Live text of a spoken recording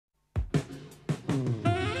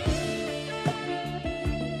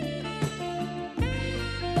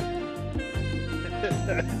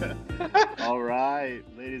All right,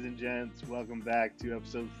 ladies and gents, welcome back to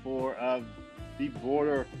episode 4 of the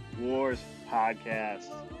Border Wars podcast.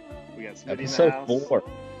 We got Smitty in the Episode house. 4.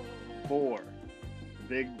 4.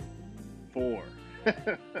 Big 4.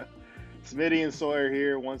 Smitty and Sawyer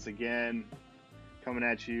here once again, coming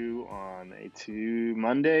at you on a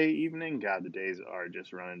Monday evening. God, the days are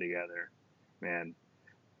just running together, man.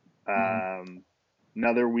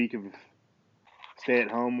 Another week of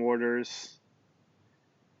stay-at-home orders.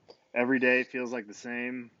 Every day feels like the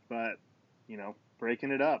same, but,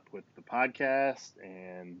 breaking it up with the podcast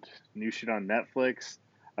and new shit on Netflix.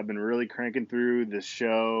 I've been really cranking through this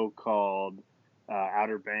show called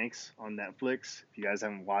Outer Banks on Netflix. If you guys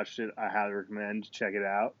haven't watched it, I highly recommend check it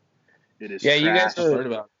out. It is Yeah, trash.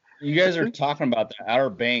 you guys are talking about the Outer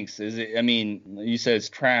Banks. Is it? I mean, you said it's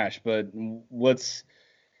trash, but what's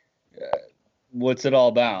it all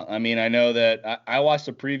about? I mean, I know that I watched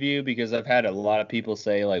the preview because I've had a lot of people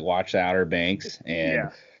say like watch the Outer Banks, and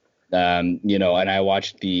and I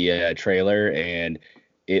watched the trailer, and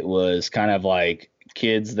it was kind of like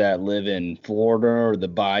kids that live in Florida or the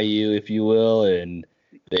Bayou, if you will, and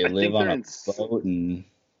they live on a boat. And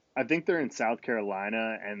I think they're in South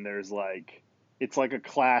Carolina, and there's it's like a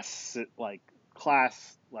class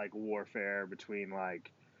warfare between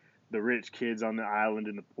the rich kids on the island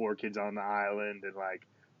and the poor kids on the island, and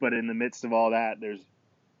but in the midst of all that, there's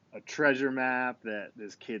a treasure map that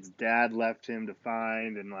this kid's dad left him to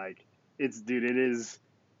find, and it is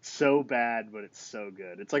so bad, but it's so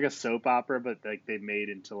good. It's like a soap opera, but they made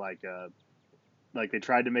into they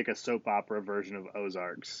tried to make a soap opera version of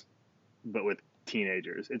Ozarks, but with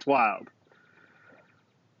teenagers. It's wild.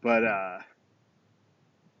 But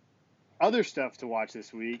other stuff to watch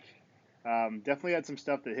this week. Definitely had some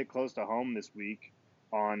stuff that hit close to home this week.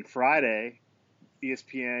 On Friday,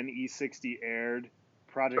 ESPN E60 aired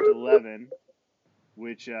Project 11,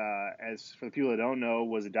 which, as for the people that don't know,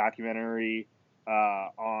 was a documentary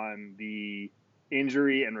on the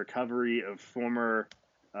injury and recovery of former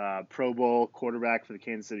Pro Bowl quarterback for the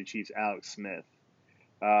Kansas City Chiefs, Alex Smith.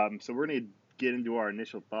 So we're going to get into our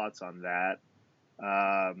initial thoughts on that.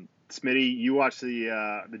 Smitty, you watched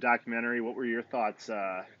the documentary. What were your thoughts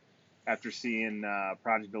after seeing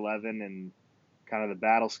Project 11 and kind of the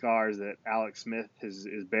battle scars that Alex Smith is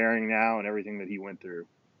bearing now and everything that he went through?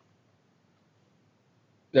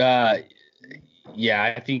 Yeah,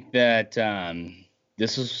 I think that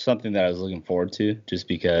this was something that I was looking forward to, just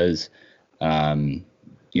because,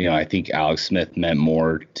 I think Alex Smith meant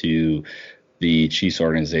more to the Chiefs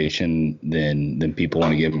organization than people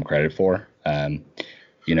want to give him credit for.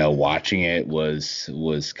 Watching it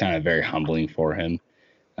was kind of very humbling for him.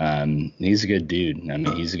 He's a good dude. I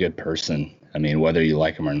mean, he's a good person. I mean, whether you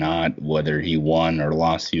like him or not, whether he won or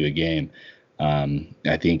lost you a game,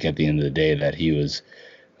 I think at the end of the day that he was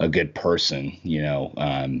a good person. You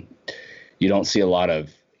don't see a lot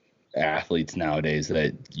of athletes nowadays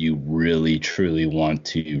that you really truly want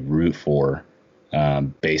to root for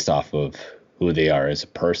based off of who they are as a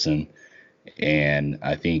person. And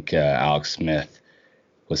I think Alex Smith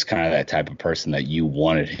was kind of that type of person that you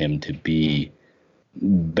wanted him to be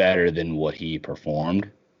better than what he performed.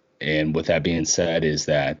 And with that being said, is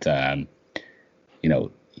that,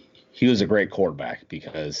 he was a great quarterback,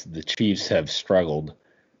 because the Chiefs have struggled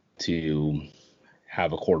to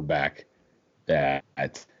have a quarterback that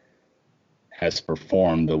has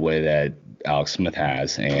performed the way that Alex Smith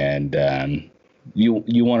has. And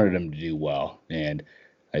you wanted him to do well. And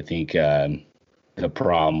I think the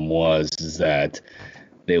problem is that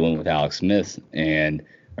they went with Pat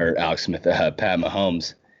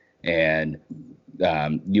Mahomes, and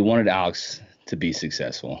you wanted Alex to be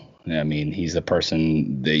successful. I mean, he's the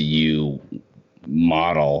person that you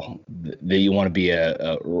model, that you want to be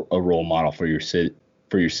a role model for your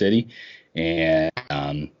city, and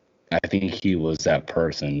I think he was that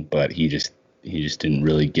person, but he just didn't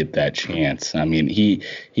really get that chance. I mean, he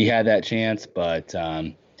had that chance, but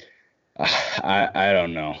I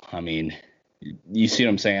don't know. I mean, you see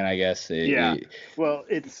what I'm saying, I guess? Well,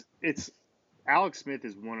 it's Alex Smith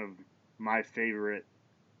is one of my favorite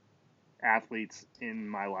athletes in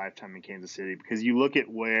my lifetime in Kansas City, because you look at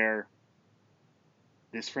where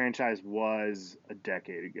this franchise was a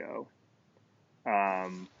decade ago.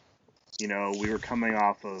 We were coming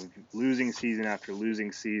off of losing season after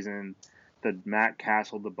losing season, the Matt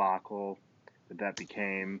Castle debacle that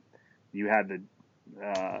became. You had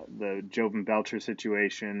the Jovan Belcher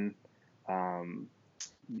situation.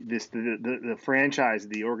 The franchise,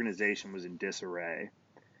 the organization was in disarray,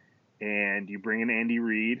 and you bring in Andy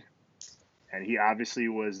Reid, and he obviously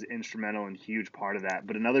was instrumental and huge part of that.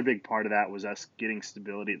 But another big part of that was us getting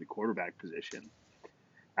stability at the quarterback position.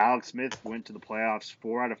 Alex Smith went to the playoffs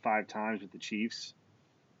 4 out of 5 times with the Chiefs.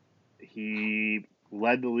 He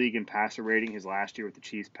led the league in passer rating his last year with the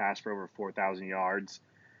Chiefs, passed for over 4,000 yards,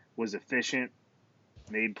 was efficient,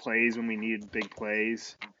 made plays when we needed big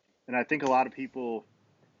plays. And I think a lot of people,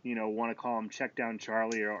 want to call him check down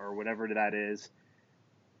Charlie or whatever that is.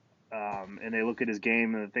 And they look at his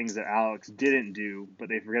game and the things that Alex didn't do, but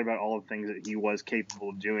they forget about all the things that he was capable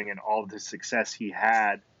of doing and all of the success he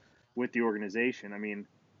had with the organization. I mean,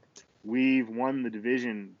 we've won the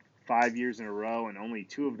division 5 years in a row, and only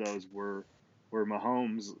 2 of those were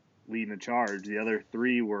Mahomes leading the charge. The other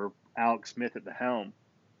 3 were Alex Smith at the helm.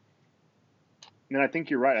 And I think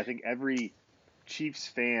you're right. I think every Chiefs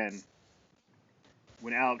fan,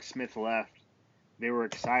 when Alex Smith left, they were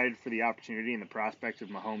excited for the opportunity and the prospect of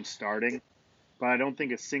Mahomes starting. But I don't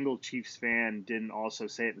think a single Chiefs fan didn't also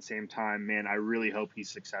say at the same time, man, I really hope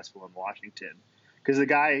he's successful in Washington. Because the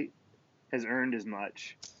guy has earned as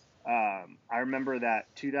much. I remember that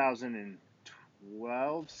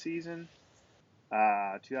 2012 season,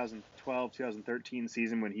 2013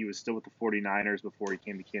 season when he was still with the 49ers before he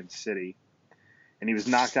came to Kansas City. And he was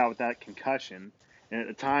knocked out with that concussion. And at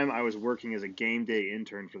the time, I was working as a game day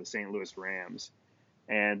intern for the St. Louis Rams.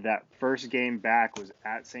 And that first game back was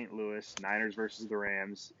at St. Louis, Niners versus the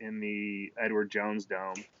Rams in the Edward Jones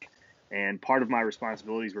Dome. And part of my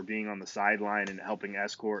responsibilities were being on the sideline and helping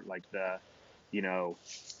escort the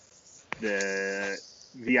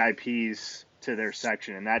VIPs to their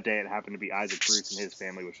section. And that day it happened to be Isaac Bruce and his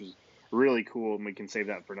family, which was really cool. And we can save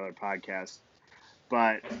that for another podcast.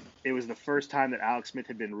 But it was the first time that Alex Smith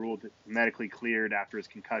had been ruled medically cleared after his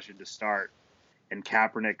concussion to start. And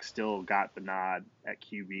Kaepernick still got the nod at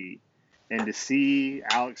QB. And to see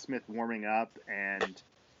Alex Smith warming up, and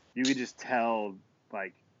you could just tell,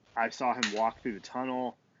 I saw him walk through the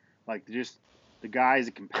tunnel. The guy's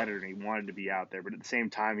a competitor, and he wanted to be out there. But at the same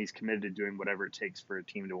time, he's committed to doing whatever it takes for a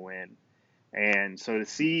team to win. And so to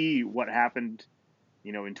see what happened,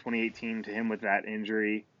 in 2018 to him with that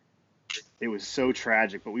injury, it was so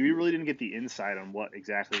tragic. But we really didn't get the insight on what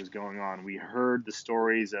exactly was going on. We heard the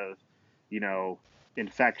stories of,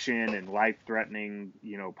 infection and life-threatening,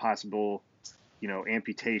 possible,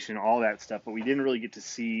 amputation, all that stuff. But we didn't really get to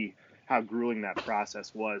see how grueling that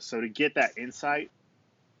process was. So to get that insight,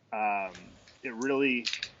 I already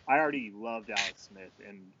loved Alex Smith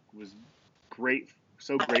and was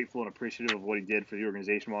so grateful and appreciative of what he did for the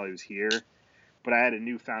organization while he was here. But I had a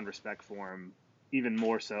newfound respect for him, even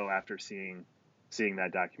more so after seeing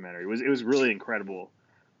that documentary. It was really incredible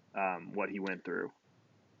what he went through.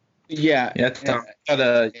 Yeah,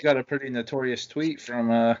 you got a pretty notorious tweet from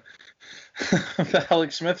the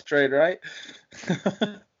Alex Smith trade, right?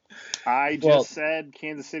 I just said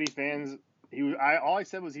Kansas City fans. All I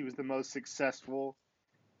said was he was the most successful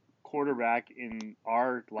quarterback in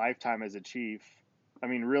our lifetime as a Chief. I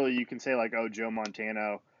mean, really, you can say Joe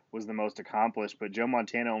Montana was the most accomplished, but Joe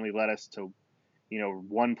Montana only led us to,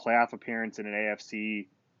 one playoff appearance and an AFC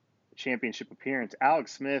championship appearance.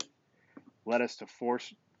 Alex Smith led us to four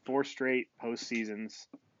straight postseasons,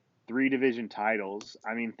 3 division titles.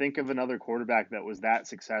 I mean, think of another quarterback that was that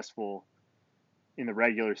successful in the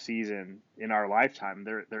regular season in our lifetime.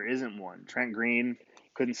 There isn't one. Trent Green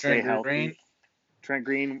couldn't stay healthy. Trent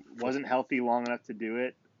Green wasn't healthy long enough to do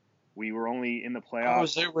it. We were only in the playoffs. I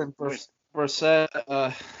was there when Brissett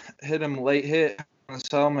hit him late hit on his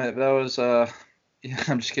helmet. That was I'm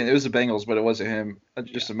just kidding. It was the Bengals, but it wasn't him. I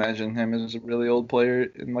just imagine him as a really old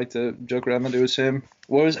player and like to joke around that it was him.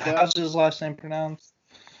 How's his last name pronounced?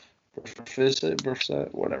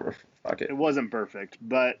 Brissett, whatever. Fuck it. It wasn't perfect,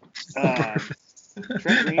 but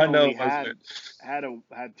Trent Green only had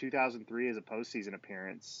 2003 as a postseason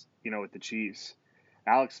appearance, with the Chiefs.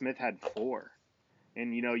 Alex Smith had 4.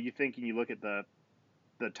 And, you look at the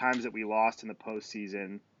times that we lost in the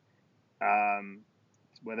postseason,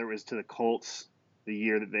 whether it was to the Colts the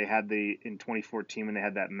year that they had in 2014 when they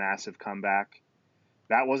had that massive comeback,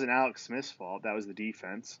 that wasn't Alex Smith's fault. That was the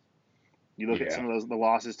defense. You look at some of the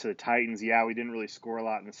losses to the Titans. Yeah, we didn't really score a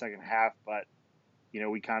lot in the second half, but,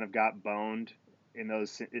 we kind of got boned in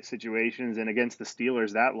those situations. And against the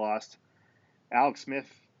Steelers, that lost. Alex Smith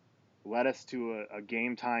led us to a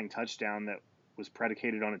game-tying touchdown that was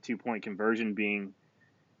predicated on a 2-point conversion being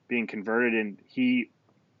converted, and he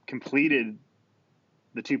completed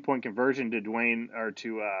the 2-point conversion to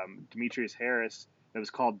Demetrius Harris that was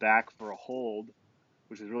called back for a hold,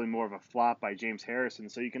 which was really more of a flop by James Harrison.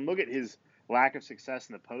 So you can look at his lack of success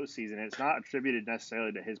in the postseason, and it's not attributed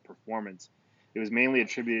necessarily to his performance. It was mainly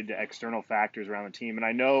attributed to external factors around the team. And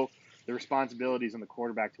I know the responsibilities on the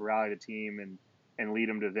quarterback to rally the team and lead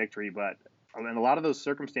them to victory, but in a lot of those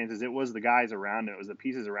circumstances, it was the guys around him, it was the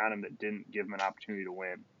pieces around him that didn't give him an opportunity to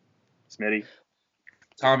win. Smitty?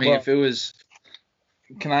 Tommy, Well- if it was,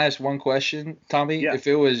 can I ask one question, Tommy? Yeah. If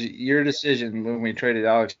it was your decision when we traded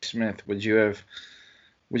Alex Smith, would you have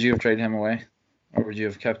traded him away, or would you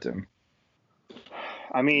have kept him?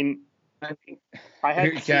 I mean, I think, I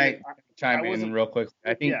had can I chime I in wasn't- real quick?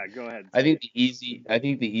 I think yeah, go ahead. I think the easy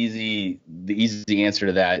answer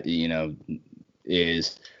to that,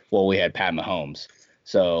 is, well, we had Pat Mahomes.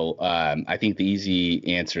 So I think the easy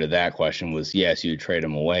answer to that question was yes, you would trade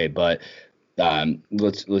him away. But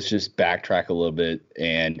let's just backtrack a little bit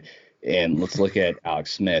and let's look at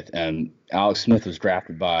Alex Smith. Alex Smith was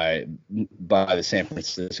drafted by the San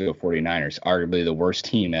Francisco 49ers, arguably the worst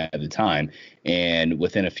team at the time. And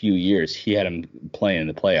within a few years, he had him playing in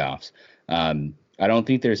the playoffs. I don't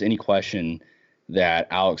think there's any question that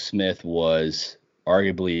Alex Smith was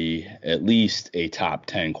arguably at least a top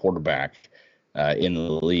 10 quarterback in the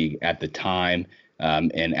league at the time,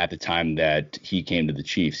 and at the time that he came to the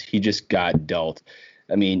Chiefs. He just got dealt.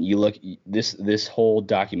 I mean, you look, this whole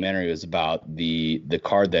documentary was about the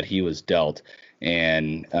card that he was dealt,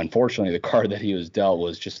 and unfortunately, the card that he was dealt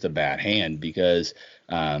was just a bad hand because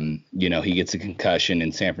he gets a concussion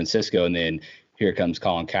in San Francisco, and then here comes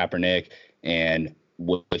Colin Kaepernick, and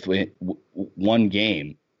with one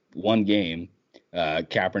game,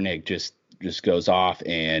 Kaepernick just goes off,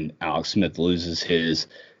 and Alex Smith loses his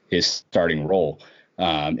starting role,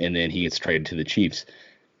 and then he gets traded to the Chiefs.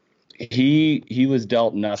 He was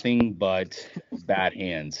dealt nothing but bad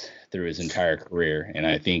hands through his entire career, and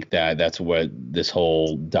I think that's what this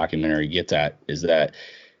whole documentary gets at, is that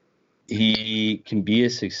he can be a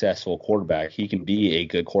successful quarterback. He can be a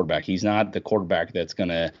good quarterback. He's not the quarterback that's going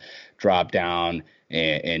to drop down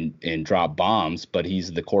and drop bombs, but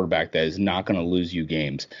he's the quarterback that is not going to lose you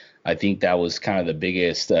games. I think that was kind of the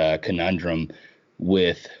biggest conundrum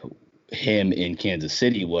with him in Kansas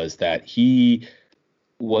City, was that he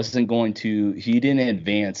didn't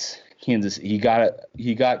advance Kansas. He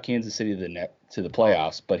got Kansas City to the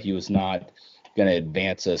playoffs, but he was not going to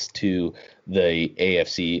advance us to the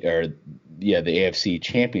AFC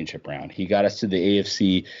championship round. He got us to the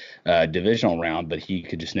AFC divisional round, but he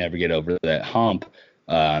could just never get over that hump.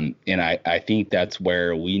 And I think that's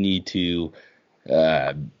where we need to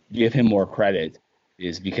give him more credit,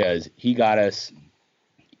 is because he got us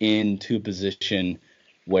into a position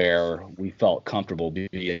where we felt comfortable being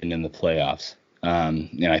in the playoffs.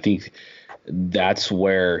 And I think that's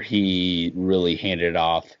where he really handed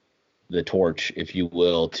off the torch, if you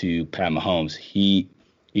will, to Pat Mahomes. He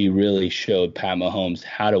really showed Pat Mahomes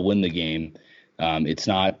how to win the game. It's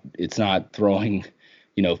not throwing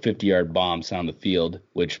 50-yard bombs down the field,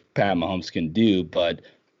 which Pat Mahomes can do, but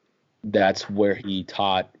that's where he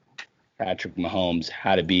taught Patrick Mahomes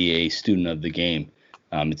how to be a student of the game.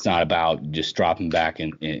 It's not about just dropping back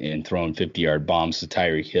and throwing 50-yard bombs to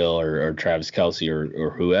Tyreek Hill or Travis Kelce or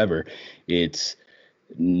whoever. It's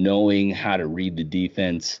knowing how to read the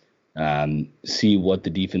defense, see what the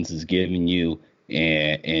defense is giving you,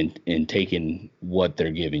 and taking what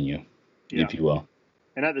they're giving you, if you will.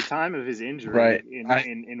 And at the time of his injury, Right.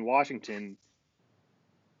 in Washington,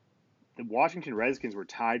 the Washington Redskins were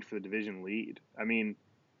tied for the division lead. I mean,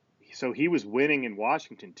 so he was winning in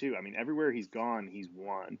Washington too. I mean, everywhere he's gone, he's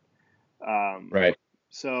won. Right.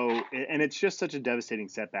 So, and it's just such a devastating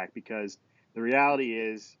setback, because the reality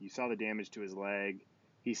is, you saw the damage to his leg.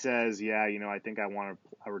 He says, yeah, I think I want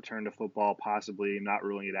a return to football, possibly. I'm not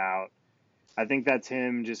ruling it out. I think that's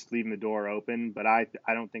him just leaving the door open, but I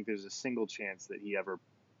don't think there's a single chance that he ever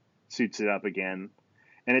suits it up again.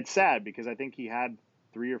 And it's sad, because I think he had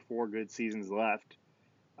 3 or 4 good seasons left.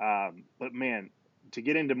 But man, to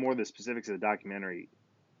get into more of the specifics of the documentary,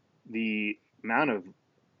 the amount of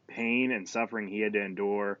pain and suffering he had to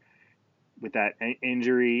endure with that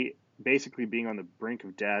injury, basically being on the brink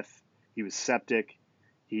of death. He was septic.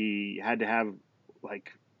 He had to have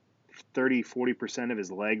like 30-40% of his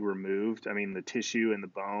leg removed. I mean, the tissue and the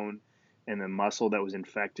bone and the muscle that was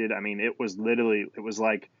infected. I mean, it was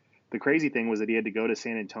like, the crazy thing was that he had to go to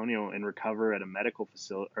San Antonio and recover at a medical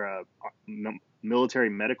facility, or a military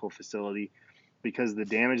medical facility, because the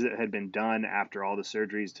damage that had been done after all the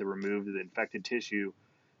surgeries to remove the infected tissue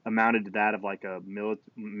amounted to that of like a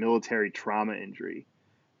military trauma injury.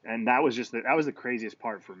 And that was the craziest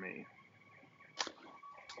part for me.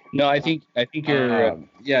 No, I think you're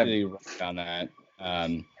yeah. really right on that.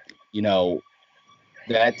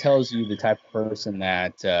 That tells you the type of person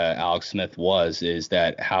that Alex Smith was, is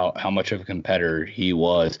that how much of a competitor he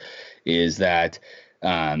was, is that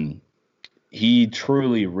he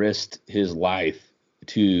truly risked his life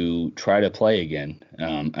to try to play again.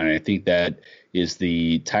 And I think that is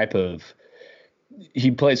the type of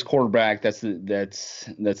he plays quarterback. That's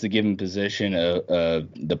the given position of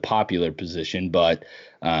the popular position. But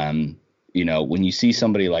when you see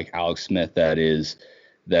somebody like Alex Smith that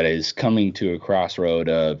is coming to a crossroad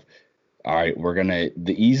of, all right,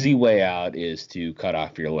 the easy way out is to cut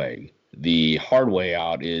off your leg. The hard way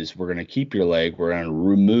out is we're going to keep your leg. We're going to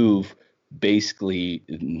remove basically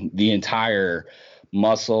the entire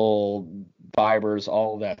muscle fibers,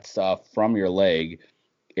 all of that stuff from your leg,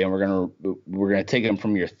 and we're gonna take them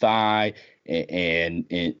from your thigh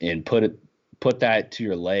and put that to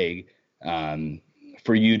your leg,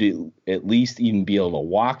 for you to at least even be able to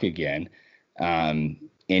walk again. And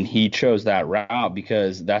he chose that route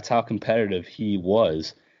because that's how competitive he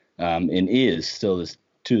was, and is still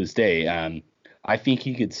to this day. I think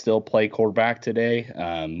he could still play quarterback today,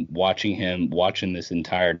 watching this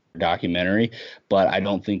entire documentary, but I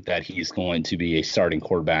don't think that he's going to be a starting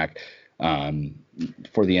quarterback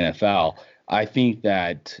for the NFL. I think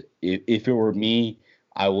that if it were me,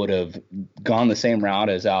 I would have gone the same route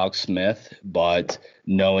as Alex Smith, but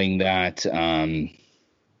knowing that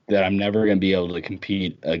that I'm never going to be able to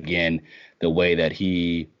compete again the way that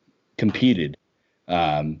he competed.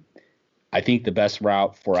 I think the best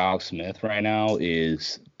route for Alex Smith right now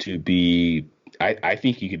is to be. I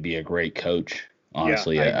think he could be a great coach.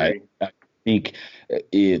 Honestly, yeah, I think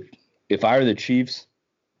if I were the Chiefs,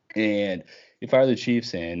 and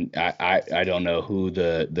I don't know who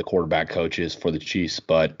the quarterback coach is for the Chiefs,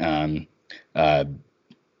 but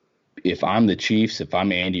if I'm the Chiefs, if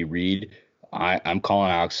I'm Andy Reid, I'm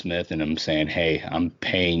calling Alex Smith and I'm saying, hey, I'm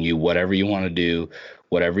paying you whatever you want to do,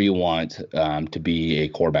 whatever you want, to be a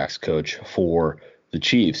quarterback's coach for the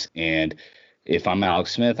Chiefs. And if I'm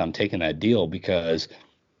Alex Smith, I'm taking that deal because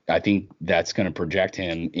I think that's going to project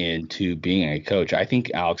him into being a coach. I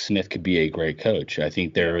think Alex Smith could be a great coach. I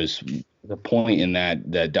think there was the point in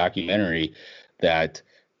that documentary that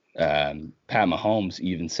Pat Mahomes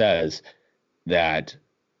even says that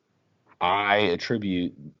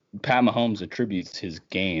Pat Mahomes attributes his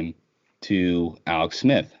game to Alex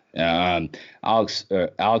Smith. Alex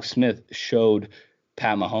Smith showed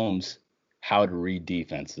Pat Mahomes how to read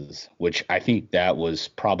defenses, which I think that was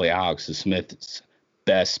probably Alex Smith's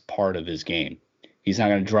best part of his game. He's not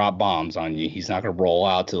going to drop bombs on you. He's not going to roll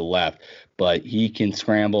out to the left, but he can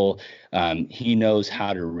scramble. He knows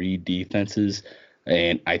how to read defenses.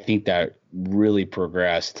 And I think that really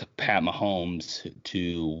progressed Pat Mahomes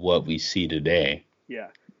to what we see today. Yeah.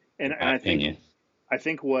 And I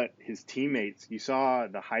think what his teammates, you saw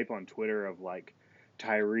the hype on Twitter of like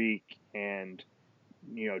Tyreek and,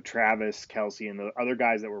 Travis Kelce and the other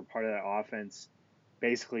guys that were part of that offense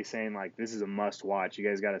basically saying like, this is a must watch. You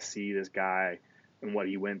guys got to see this guy and what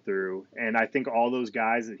he went through. And I think all those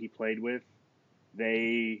guys that he played with,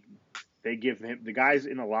 they give him, the guys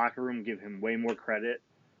in the locker room give him way more credit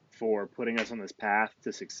for putting us on this path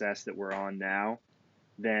to success that we're on now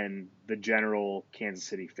than the general Kansas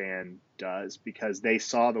City fan does, because they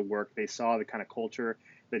saw the work, they saw the kind of culture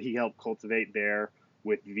that he helped cultivate there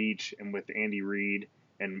with Veach and with Andy Reid,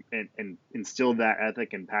 and instilled that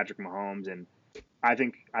ethic in Patrick Mahomes. And I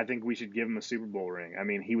think we should give him a Super Bowl ring. I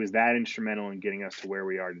mean, he was that instrumental in getting us to where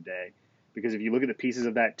we are today. Because if you look at the pieces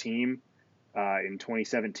of that team in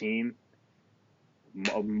 2017,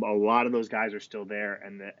 a lot of those guys are still there,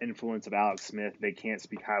 and the influence of Alex Smith, they can't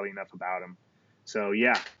speak highly enough about him. So,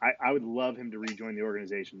 yeah, I would love him to rejoin the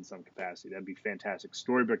organization in some capacity. That'd be fantastic.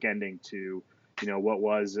 Storybook ending to, what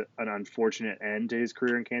was an unfortunate end to his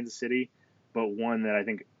career in Kansas City, but one that I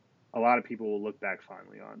think a lot of people will look back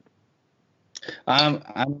fondly on.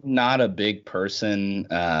 I'm not a big person.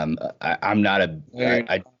 I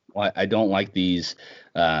don't like these.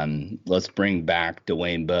 Let's bring back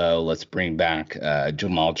Dwayne Bowe. Let's bring back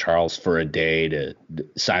Jamal Charles for a day to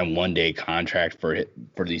sign 1-day contract for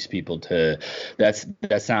these people to. That's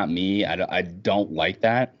not me. I don't like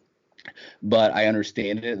that. But I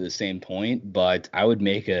understand it at the same point. But I would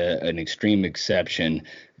make an extreme exception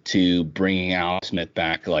to bringing Alex Smith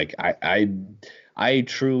back. Like I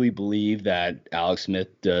truly believe that Alex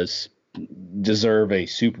Smith does deserve a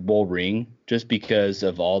Super Bowl ring just because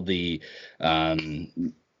of all the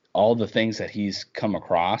things that he's come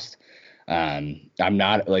across. I'm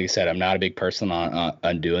not, like I said, I'm not a big person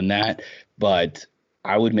on doing that, but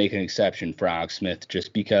I would make an exception for Alex Smith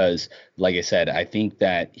just because, like I said, I think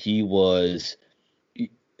it was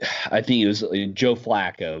Joe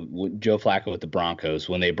Flacco with the Broncos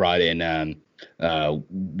when they brought in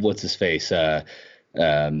what's his face from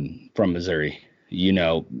Missouri,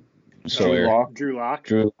 Sawyer. Drew Lock.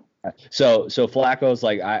 So Flacco's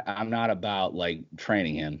like, I'm not about like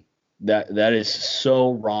training him. That is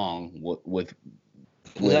so wrong with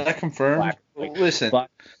Is that confirmed? Flacco. Listen,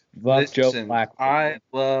 Joe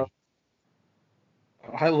Flacco.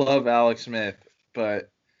 I love Alex Smith, but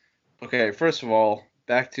okay, first of all,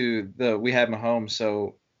 back to we had Mahomes,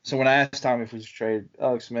 so when I asked Tom if we should trade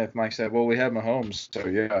Alex Smith, Mike said, well, we have Mahomes, so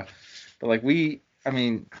yeah. But like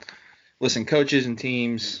listen, coaches and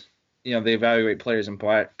teams, they evaluate players in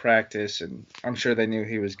practice, and I'm sure they knew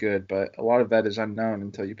he was good, but a lot of that is unknown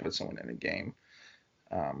until you put someone in a game.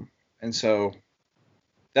 And so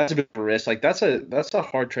that's a bit of a risk. Like that's a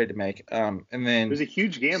hard trade to make. And then it was a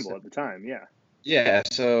huge gamble at the time. Yeah. Yeah,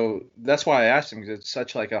 so that's why I asked him, because it's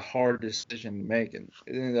such like a hard decision to make, and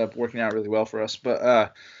it ended up working out really well for us. But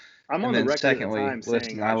I'm on the record at the time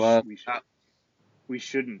saying we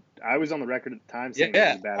shouldn't. I was on the record at the time saying it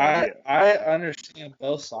was a bad idea. I understand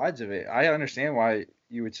both sides of it. I understand why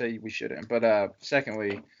you would say we shouldn't. But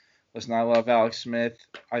secondly, listen, I love Alex Smith.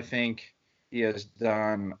 I think he has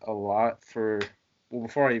done a lot for. Well,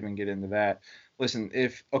 before I even get into that, listen,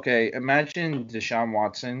 imagine Deshaun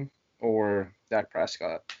Watson or Dak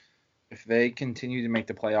Prescott. If they continue to make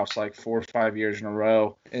the playoffs like 4 or 5 years in a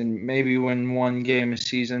row, and maybe win one game a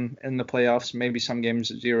season in the playoffs, maybe some games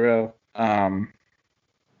 0,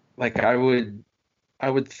 like I would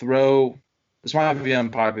throw. This might be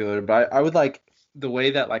unpopular, but I would like the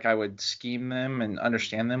way that like I would scheme them and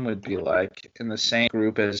understand them would be like in the same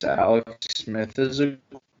group as Alex Smith as a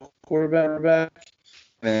quarterback.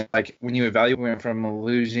 And like when you evaluate from a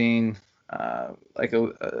losing,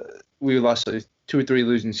 we lost 2 or 3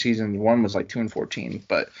 losing seasons. One was like 2-14.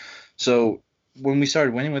 But so when we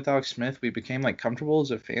started winning with Alex Smith, we became like comfortable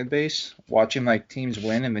as a fan base watching like teams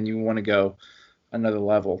win, and then you want to go another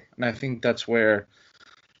level. And I think that's where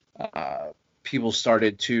people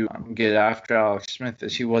started to get after Alex Smith,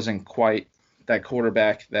 as he wasn't quite that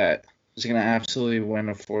quarterback that was going to absolutely win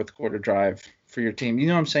a fourth quarter drive for your team. You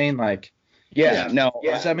know what I'm saying? Like, does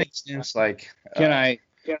that make sense? Like, can I?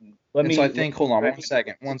 Let me. So I think. Hold on, one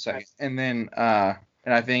second. And then, and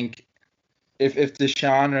I think if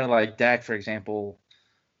Deshaun or like Dak, for example,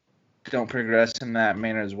 don't progress in that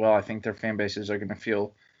manner as well, I think their fan bases are going to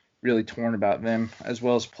feel really torn about them as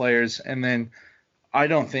well as players. And then I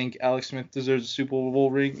don't think Alex Smith deserves a Super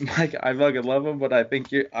Bowl ring. Mike, I fucking love him, but I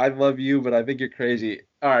love you, but I think you're crazy.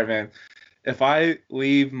 All right, man. If I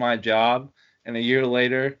leave my job and a year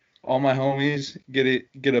later all my homies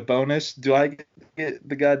get a bonus, do I get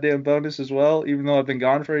the goddamn bonus as well, even though I've been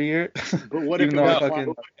gone for a year? But what if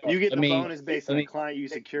you get the bonus based on a client you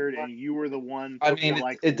secured and you were the one? I mean,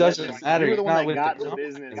 it doesn't matter. You're the one that got the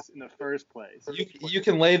business in the first place. You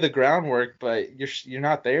can lay the groundwork, but you're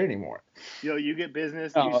not there anymore. You get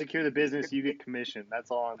business, you secure the business, you get commission.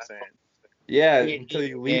 That's all I'm saying. Yeah, until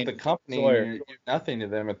you leave the company, you're nothing to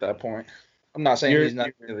them at that point. I'm not saying he's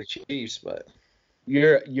nothing to the Chiefs, but.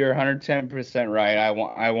 You're 110% right.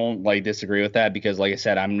 I won't like disagree with that, because like I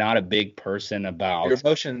said, I'm not a big person about your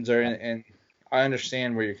emotions are and I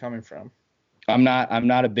understand where you're coming from. I'm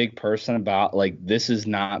not a big person about like this is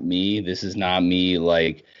not me.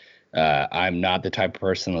 Like I'm not the type of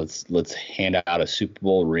person let's hand out a Super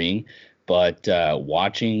Bowl ring. But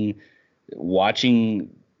watching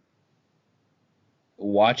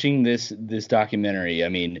this documentary, I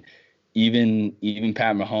mean, even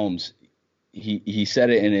Pat Mahomes. He said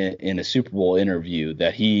it in a Super Bowl interview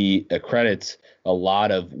that he accredits a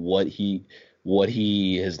lot of what he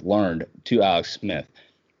has learned to Alex Smith.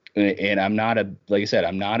 And I'm not like I said,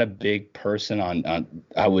 I'm not a big person on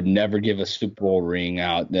I would never give a Super Bowl ring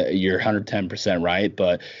out. You're 110% right.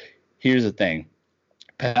 But here's the thing.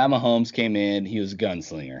 Pat Mahomes came in, he was a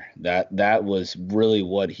gunslinger. That was really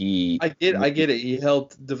what he. I get it. He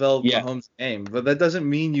helped develop Mahomes' game, but that doesn't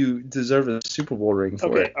mean you deserve a Super Bowl ring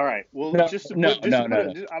for it. Okay, all right. Well, I'm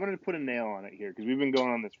going to put a nail on it here, because we've been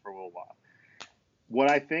going on this for a little while.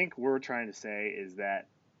 What I think we're trying to say is that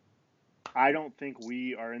I don't think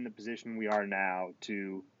we are in the position we are now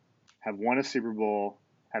to have won a Super Bowl,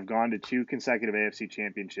 have gone to 2 consecutive AFC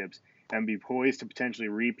championships, and be poised to potentially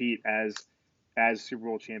repeat as Super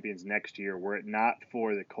Bowl champions next year, were it not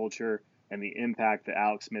for the culture and the impact that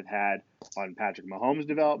Alex Smith had on Patrick Mahomes'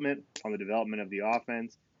 development, on the development of the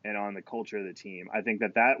offense, and on the culture of the team. I think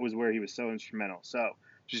that was where he was so instrumental. So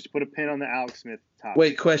just to put a pin on the Alex Smith topic.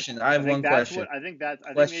 Wait, question. I have one question. I think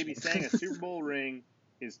maybe saying a Super Bowl ring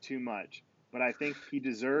is too much, but I think he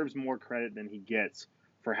deserves more credit than he gets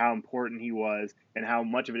for how important he was and how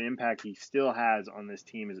much of an impact he still has on this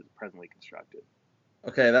team as it's presently constructed.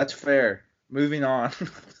 Okay, that's fair. Moving on.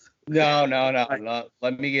 No.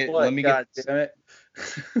 Let me get. God damn it.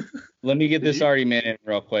 Let me get this argument in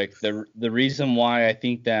real quick. The reason why I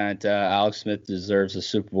think that Alex Smith deserves a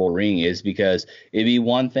Super Bowl ring is because it'd be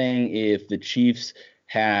one thing if the Chiefs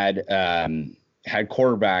had had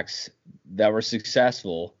quarterbacks that were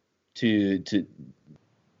successful to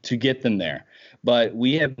get them there, but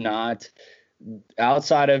we have not.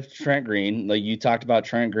 Outside of Trent Green, like you talked about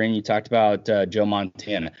Trent Green, you talked about Joe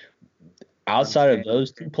Montana. Outside of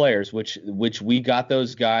those two players, which we got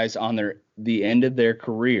those guys on the end of their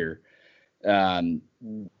career.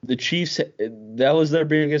 The Chiefs, that was their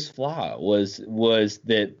biggest flaw was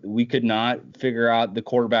that we could not figure out the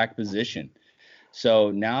quarterback position.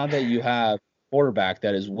 So now that you have a quarterback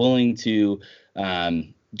that is willing to,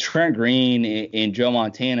 Trent Green and Joe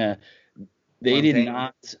Montana, they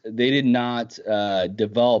did not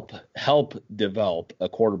help develop a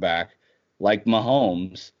quarterback like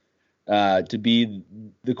Mahomes to be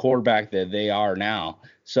the quarterback that they are now.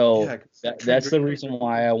 So that's the reason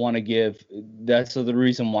why I want to give. That's the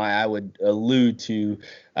reason why I would allude to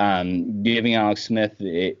giving Alex Smith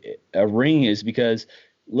a ring is because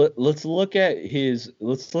let's look at his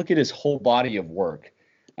whole body of work.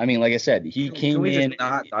 I mean, like I said, Can we just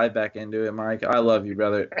not dive back into it, Mike? I love you,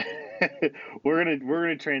 brother. we're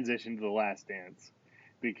gonna transition to The Last Dance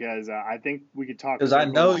because I think we could talk. Because I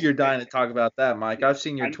know you're dying to talk about that, Mike. I've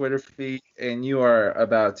seen your Twitter feed, and you are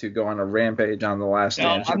about to go on a rampage on The Last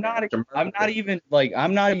Dance. I'm not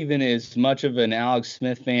even as much of an Alex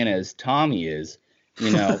Smith fan as Tommy is.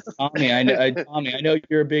 You know, Tommy, I know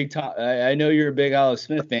you're a big I know you're a big Alex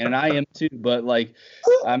Smith fan, and I am too. But like,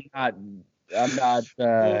 I'm not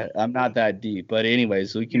that deep. But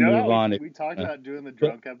anyways, we can move on. We talked about doing the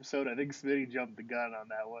drunk episode. I think Smitty jumped the gun on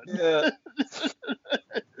that one. Yeah.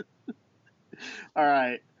 All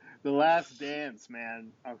right. The Last Dance,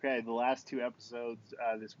 man. Okay, the last two episodes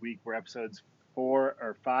this week were episodes 5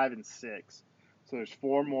 and 6. So there's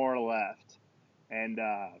 4 more left. And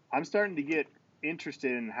I'm starting to get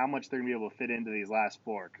interested in how much they're going to be able to fit into these last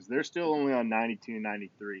 4 because they're still only on 92,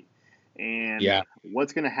 93. And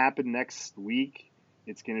what's going to happen next week?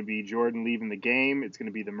 It's going to be Jordan leaving the game. It's going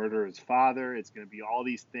to be the murder of his father. It's going to be all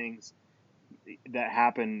these things that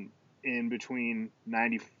happen in between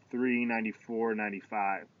 93, 94,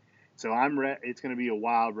 95. So it's going to be a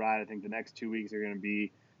wild ride. I think the next 2 weeks are going to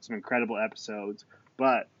be some incredible episodes.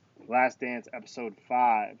 But Last Dance episode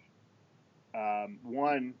 5,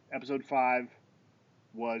 episode 5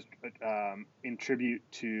 was in tribute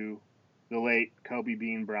to the late Kobe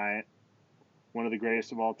Bean Bryant, one of the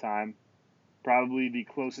greatest of all time, probably the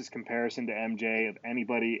closest comparison to MJ of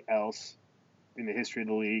anybody else in the history of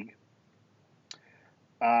the league.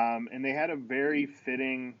 And they had a very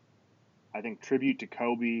fitting, I think, tribute to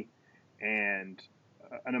Kobe and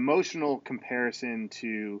an emotional comparison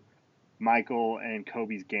to Michael and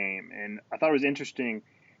Kobe's game. And I thought it was interesting.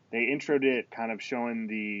 They introed it kind of showing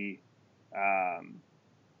the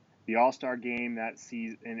All-Star game that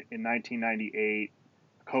season in 1998,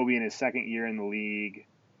 Kobe in his second year in the league,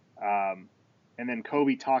 and then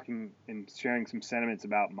Kobe talking and sharing some sentiments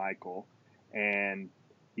about Michael. And,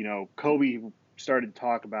 you know, Kobe started to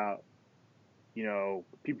talk about, you know,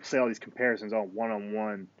 people say all these comparisons on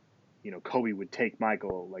one-on-one. You know, Kobe would take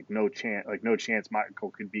Michael, no chance Michael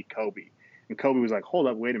could beat Kobe. And Kobe was like, hold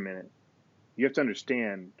up, wait a minute. You have to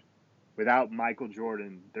understand, without Michael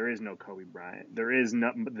Jordan, there is no Kobe Bryant. There is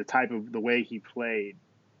no the way he played.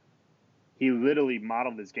 He literally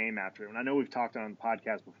modeled his game after him. And I know we've talked on the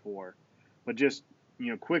podcast before, but just, you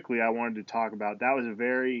know, quickly, I wanted to talk about that was a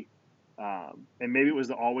very, and maybe it was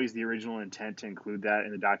always the original intent to include that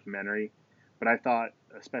in the documentary, but I thought,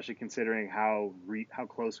 especially considering how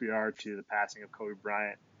close we are to the passing of Kobe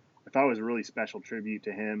Bryant, I thought it was a really special tribute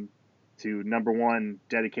to him to, number one,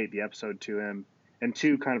 dedicate the episode to him, and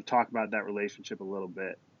 2, kind of talk about that relationship a little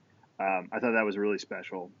bit. I thought that was really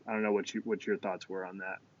special. I don't know what your thoughts were on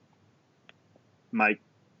that, Mike.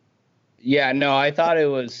 Yeah, no, I thought it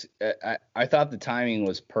was. I thought the timing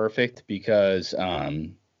was perfect because,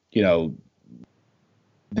 you know,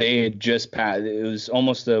 they had just passed. It was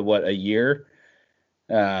almost a year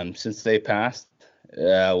since they passed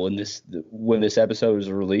when this episode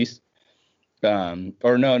was released.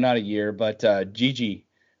 Or no, not a year, but Gigi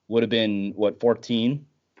would have been 14.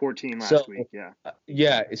 14 last week, yeah.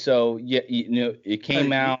 Yeah, so yeah, you know, it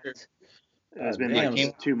came out. It's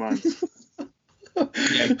been 2 months. Yeah,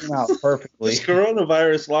 it came out perfectly. This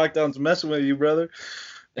coronavirus lockdown's messing with you, brother.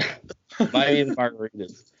 Might be the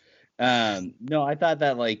margaritas. No, I thought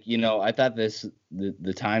that, like, you know, I thought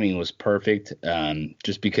the timing was perfect,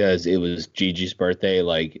 just because it was Gigi's birthday,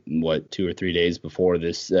 like 2 or 3 days before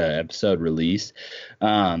this episode released.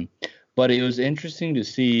 But it was interesting to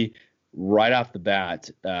see right off the bat,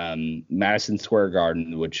 Madison Square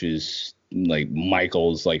Garden, which is like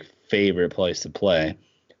Michael's like favorite place to play.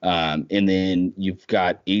 And then you've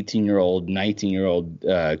got 18-year-old,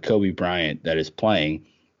 19-year-old Kobe Bryant that is playing,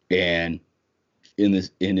 and in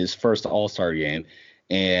his first All-Star game,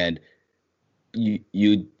 and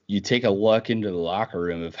you take a look into the locker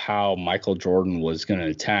room of how Michael Jordan was going to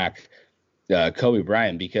attack Kobe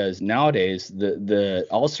Bryant, because nowadays the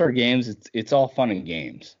All-Star games, it's all fun and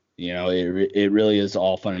games. You know, it really is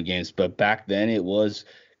all fun and games. But back then it was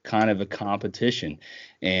kind of a competition,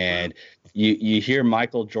 and you hear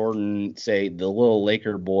Michael Jordan say the little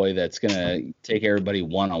Laker boy that's gonna take everybody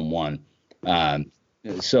one on one.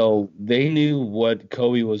 So they knew what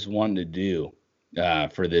Kobe was wanting to do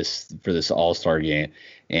for this All-Star game,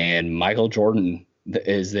 and Michael Jordan,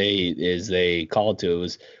 as they called to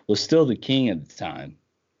it, was still the king at the time.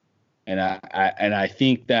 And I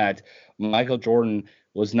think that Michael Jordan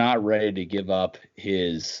was not ready to give up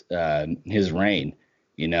his reign,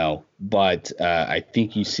 you know. But I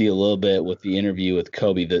think you see a little bit with the interview with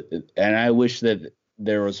Kobe and I wish that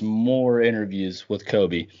there was more interviews with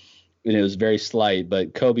Kobe, and it was very slight.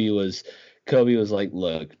 But Kobe was like,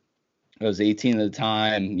 look, I was 18 at the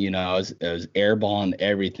time, you know, I was airballing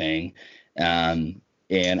everything. And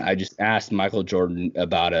I just asked Michael Jordan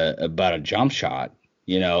about a jump shot,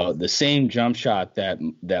 you know, the same jump shot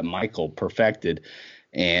that Michael perfected.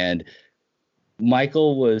 And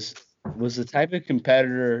Michael was the type of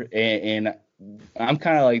competitor, and I'm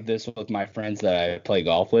kind of like this with my friends that I play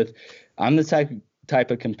golf with. I'm the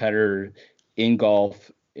type of competitor in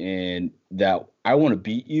golf, and that I want to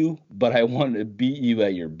beat you, but I want to beat you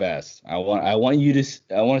at your best. I want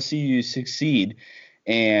to see you succeed.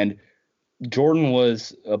 And Jordan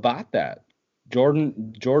was about that.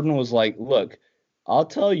 Jordan was like, look, I'll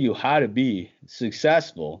tell you how to be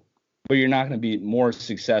successful, but you're not going to be more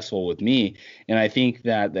successful with me. And I think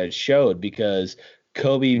that showed, because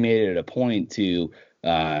Kobe made it a point to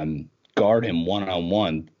guard him one on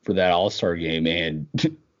one for that All-Star game, and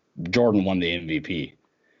Jordan won the MVP.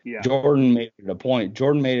 Yeah. Jordan made it a point.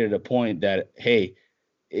 Jordan made it a point that, hey,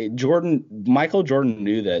 Michael Jordan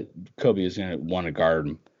knew that Kobe was going to want to guard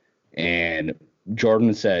him, and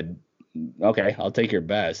Jordan said, "Okay, I'll take your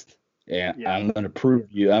best, and Yeah. I'm going to prove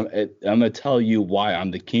you. I'm going to tell you why I'm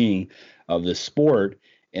the king of the sport,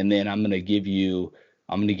 and then I'm going to give you,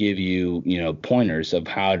 you know, pointers of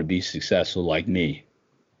how to be successful like me."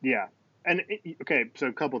 Yeah. And okay, so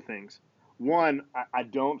a couple things. One, I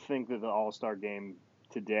don't think that the All-Star game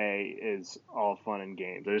today is all fun and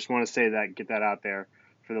games. I just want to say that, get that out there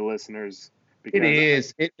for the listeners, It because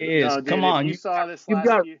is. It is. no, dude, Come if on. you saw this You've last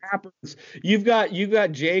got year, rappers. You've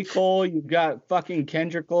got J. Cole. You've got fucking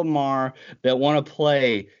Kendrick Lamar that want to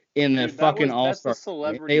play in the dude, fucking that's the All-Star game.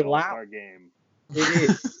 celebrity They laugh. All-Star game. It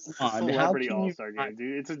is. Come The on. How celebrity can you All-Star not? game,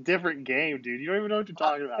 dude. It's a different game, dude. You don't even know what you're I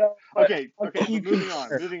talking about. know, but Okay, how okay, can you but moving on,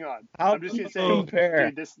 compare? moving on. How I'm just can gonna you say, compare?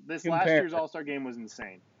 dude, this last Compare. year's All-Star game was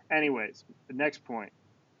insane. Anyways, the next point.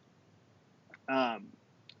 Um,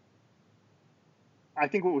 I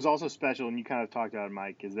think what was also special, and you kind of talked about it,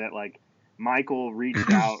 Mike, is that like Michael reached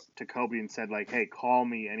out to Kobe and said like, "Hey, call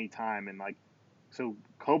me anytime," and like, so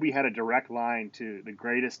Kobe had a direct line to the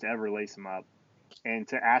greatest to ever lace him up, and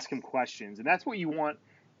to ask him questions, and that's what you want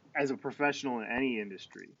as a professional in any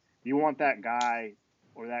industry. You want that guy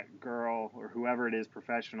or that girl or whoever it is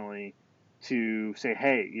professionally to say,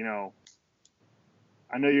 "Hey, you know,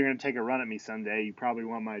 I know you're going to take a run at me someday. You probably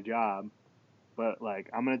want my job, but like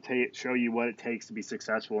I'm going to show you what it takes to be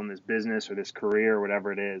successful in this business or this career or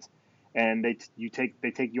whatever it is." And they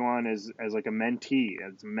take you on as like a mentee,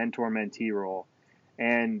 as a mentor mentee role.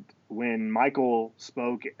 And when Michael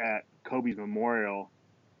spoke at Kobe's memorial,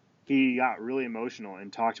 he got really emotional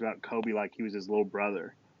and talked about Kobe like he was his little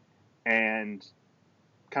brother. And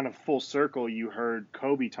kind of full circle, you heard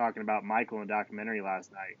Kobe talking about Michael in a documentary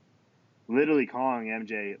last night, literally calling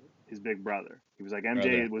MJ his big brother. He was like,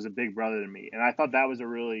 MJ was a big brother to me. And I thought that was a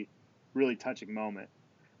really, really touching moment.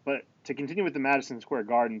 But to continue with the Madison Square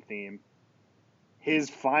Garden theme, his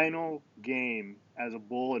final game as a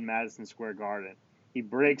Bull in Madison Square Garden, he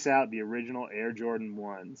breaks out the original Air Jordan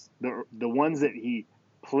 1s, the ones that he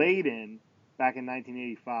played in back in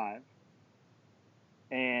 1985,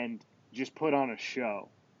 and just put on a show.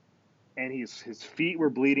 And his feet were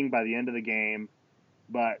bleeding by the end of the game,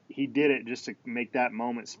 but he did it just to make that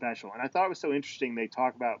moment special. And I thought it was so interesting. They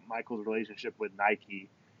talk about Michael's relationship with Nike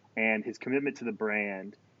and his commitment to the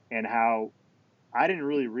brand, and how I didn't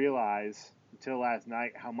really realize until last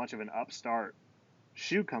night how much of an upstart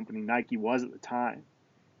shoe company Nike was at the time.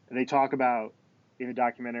 And they talk about in the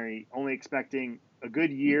documentary only expecting a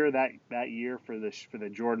good year that year for the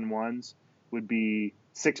Jordan 1s would be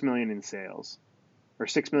 6 million in sales, or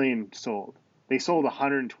 6 million sold. They sold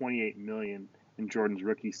 128 million in Jordan's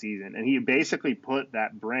rookie season, and he basically put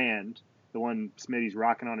that brand, the one Smitty's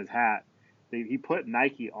rocking on his hat, he put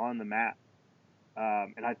Nike on the map.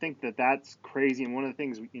 And I think that's crazy. And one of the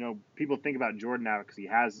things, people think about Jordan now because he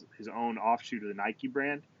has his own offshoot of the Nike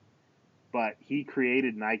brand, but he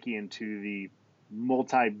created Nike into the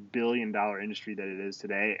multi-billion-dollar industry that it is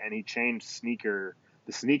today, and he changed the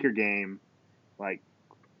sneaker game like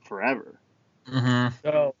forever. Mm-hmm.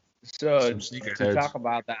 So to talk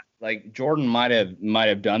about that, like Jordan might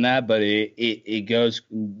have done that, but it goes,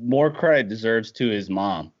 more credit deserves to his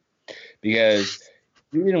mom, because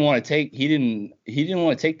he didn't want to take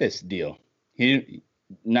this deal.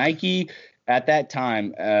 Nike at that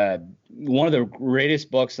time, one of the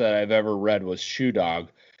greatest books that I've ever read was Shoe Dog.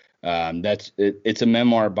 It's a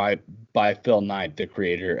memoir by Phil Knight, the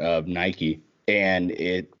creator of Nike, and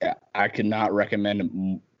I could not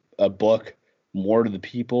recommend a book more to the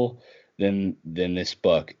people than this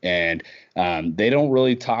book. And they don't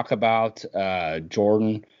really talk about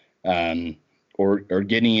Jordan or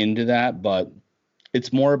getting into that, but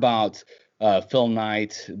it's more about Phil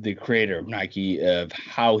Knight, the creator of Nike, of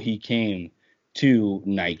how he came to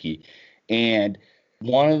Nike. And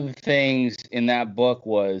one of the things in that book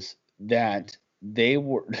was that they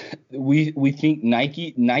were we think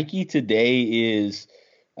Nike today is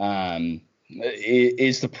the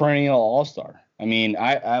perennial all-star. I mean,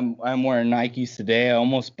 I'm wearing Nikes today.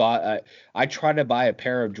 I tried to buy a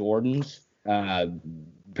pair of Jordans,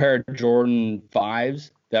 pair of Jordan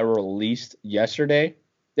 5s that were released yesterday.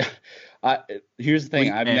 Here's the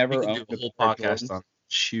thing: I've never owned a whole podcast on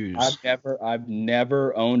shoes. I've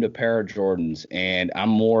never owned a pair of Jordans, and I'm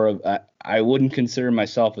more of I wouldn't consider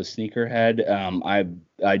myself a sneakerhead.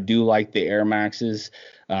 I do like the Air Maxes.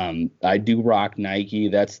 I do rock Nike.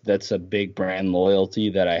 That's a big brand loyalty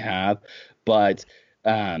that I have. But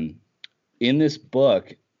in this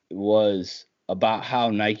book was about how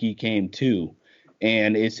Nike came to,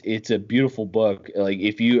 and it's a beautiful book. Like,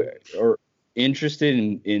 if you are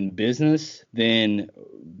interested in business, then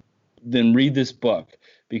read this book,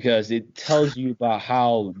 because it tells you about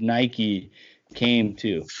how Nike came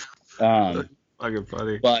to. But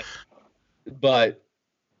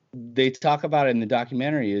they talk about it in the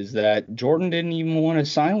documentary is that Jordan didn't even want to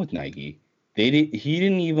sign with Nike. He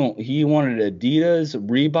wanted Adidas,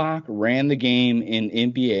 Reebok ran the game in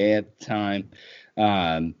NBA at the time.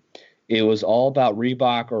 It was all about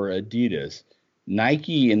Reebok or Adidas.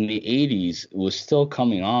 Nike in the 80s was still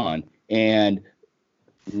coming on, and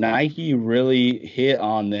Nike really hit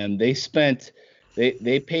on them. They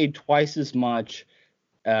paid twice as much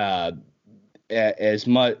as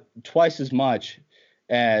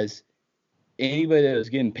anybody that was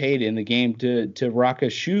getting paid in the game to rock a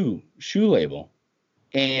shoe label.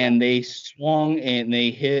 And they swung and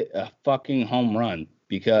they hit a fucking home run,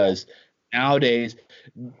 because nowadays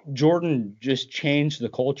Jordan just changed the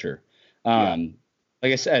culture.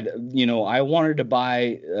 Like I said, I wanted to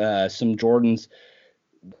buy some Jordans.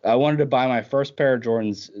 I wanted to buy my first pair of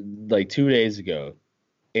Jordans like 2 days ago,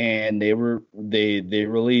 and they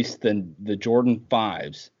released the Jordan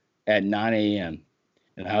 5s at 9 a.m.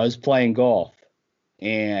 and I was playing golf,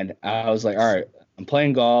 and I was like, all right, I'm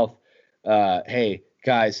playing golf. Hey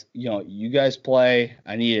guys, you guys play.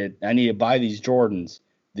 I need to buy these Jordans,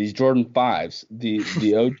 these Jordan 5s, the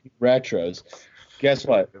OG retros. Guess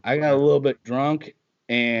what? I got a little bit drunk,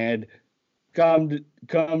 and come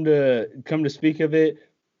to speak of it,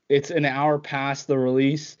 it's an hour past the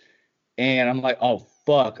release, and I'm like, oh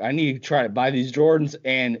fuck, I need to try to buy these Jordans,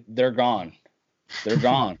 and they're gone. They're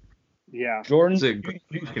gone. Yeah. Jordans, you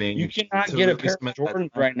cannot get a pair of Jordans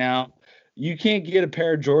right now. You can't get a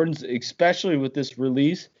pair of Jordans, especially with this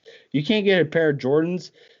release. You can't get a pair of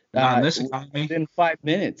Jordans within 5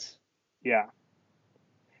 minutes. Yeah.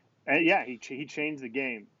 And yeah, he changed the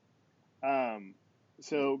game.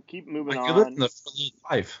 So keep moving on. You're living the full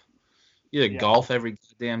life. You golf every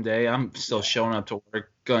damn day. I'm still showing up to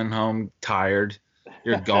work, going home tired.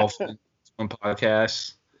 You're golfing on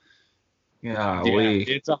podcasts. Yeah,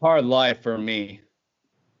 it's a hard life for me.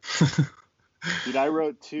 Dude, I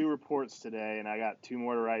wrote 2 reports today, and I got 2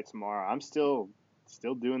 more to write tomorrow. I'm still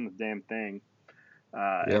doing the damn thing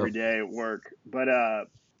every day at work. But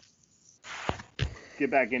get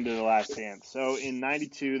back into The Last Dance. So in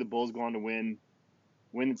 '92, the Bulls go on to win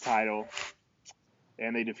the title,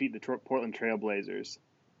 and they defeat the Portland Trail Blazers.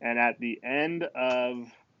 And at the end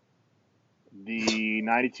of the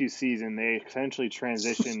 '92 season, they essentially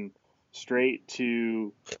transition straight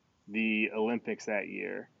to the Olympics that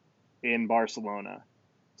year. in Barcelona.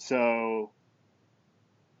 So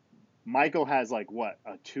Michael has like what,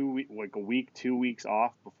 a week, 2 weeks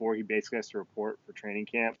off before he basically has to report for training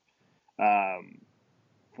camp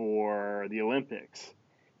for the Olympics.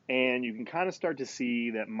 And you can kind of start to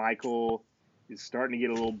see that Michael is starting to get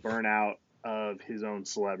a little burnout of his own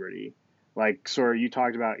celebrity. Like, Sawyer, you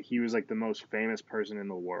talked about he was like the most famous person in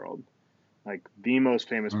the world, like the most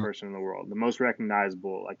famous person in the world, the most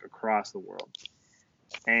recognizable, like across the world.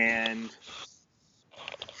 And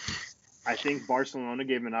I think Barcelona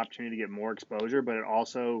gave him an opportunity to get more exposure, but it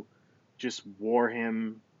also just wore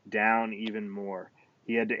him down even more.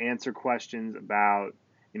 He had to answer questions about,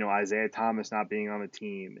 Isaiah Thomas not being on the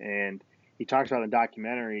team. And he talks about in the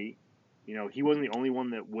documentary, he wasn't the only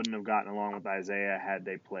one that wouldn't have gotten along with Isaiah had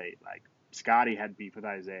they played. Like, Scotty had beef with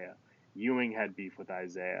Isaiah. Ewing had beef with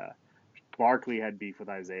Isaiah. Barkley had beef with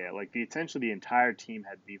Isaiah. Like, essentially the entire team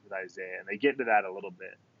had beef with Isaiah, and they get into that a little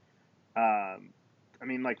bit. I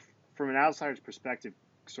mean, like, from an outsider's perspective,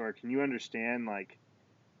 Sora, can you understand, like,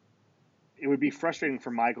 it would be frustrating for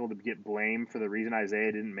Michael to get blamed for the reason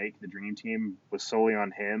Isaiah didn't make the dream team was solely on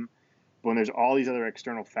him. But when there's all these other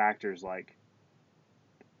external factors, like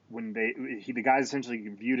when the guy's essentially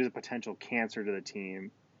viewed as a potential cancer to the team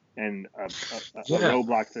and a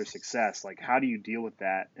roadblock to their success, like how do you deal with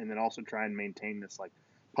that? And then also try and maintain this like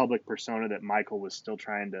public persona that Michael was still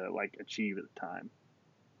trying to like achieve at the time.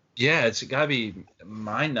 Yeah, it's gotta be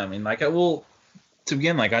mind numbing. Like, to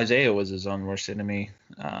begin, like Isaiah was his own worst enemy.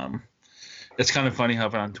 It's kind of funny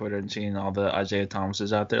hopping on Twitter and seeing all the Isaiah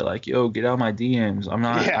Thomases out there like, yo, get out my DMs. I'm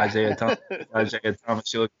not Isaiah Thomas. Isaiah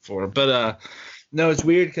Thomas you're looking for. But no, it's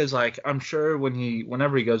weird because like I'm sure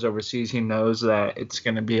whenever he goes overseas, he knows that it's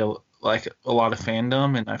gonna be a lot of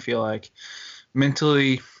fandom, and I feel like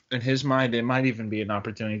mentally in his mind it might even be an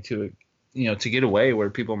opportunity to to get away where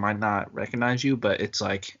people might not recognize you, but it's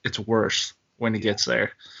like it's worse when he gets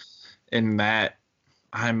there, and that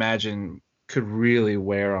I imagine could really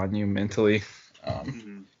wear on you mentally,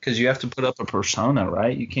 because you have to put up a persona,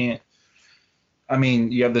 right? You can't. I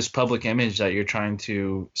mean, you have this public image that you're trying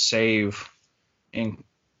to save, and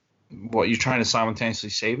what you're trying to simultaneously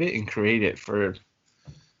save it and create it for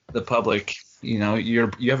the public. You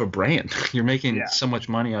have a brand. You're making so much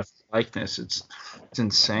money off likeness. It's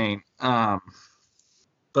insane.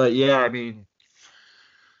 But yeah, I mean,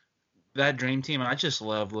 that dream team. I just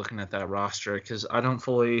love looking at that roster because I don't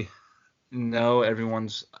fully know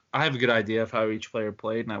everyone's. I have a good idea of how each player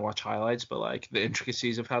played, and I watch highlights, but like the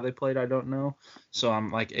intricacies of how they played, I don't know. So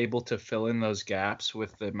I'm like able to fill in those gaps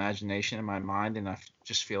with the imagination in my mind, and I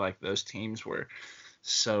just feel like those teams were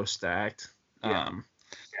so stacked.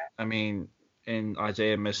 I mean, and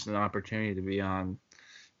Isaiah missed an opportunity to be on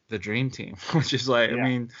the dream team, which is like, I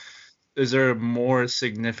mean, is there a more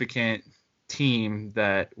significant team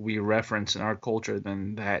that we reference in our culture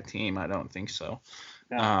than that team? I don't think so.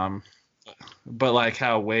 But like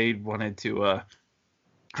how Wade wanted to,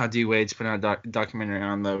 how D Wade's put out a documentary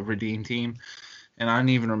on the Redeem team, and I don't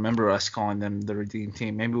even remember us calling them the Redeem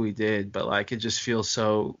team. Maybe we did, but like it just feels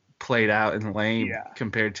so played out and lame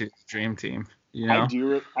compared to the Dream Team. I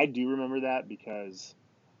do remember that because,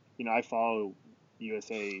 I follow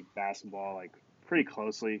USA basketball like pretty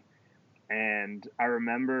closely, and I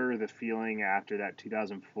remember the feeling after that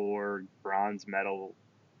 2004 bronze medal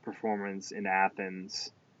performance in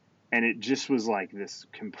Athens. And it just was like this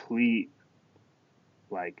complete,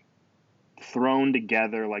 like, thrown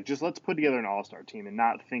together, like, just let's put together an all-star team and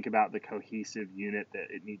not think about the cohesive unit that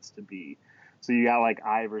it needs to be. So you got, like,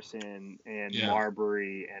 Iverson and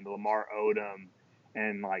Marbury and Lamar Odom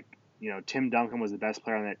and, like, Tim Duncan was the best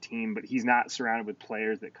player on that team, but he's not surrounded with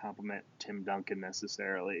players that complement Tim Duncan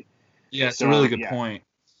necessarily. Yeah, it's a really good point.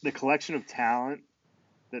 The collection of talent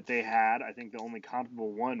that they had, I think the only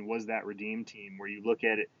comparable one was that Redeem team where you look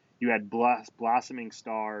at it, you had blossoming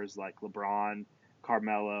stars like LeBron,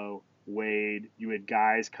 Carmelo, Wade. You had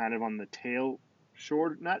guys kind of on the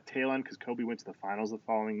not tail end because Kobe went to the finals the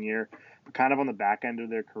following year, but kind of on the back end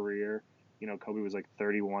of their career. Kobe was like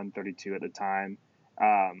 31, 32 at the time.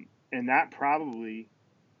 And that probably,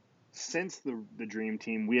 since the Dream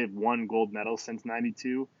Team, we had won gold medal since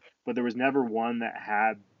 92, but there was never one that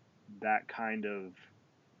had that kind of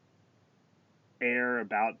air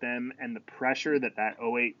about them, and the pressure that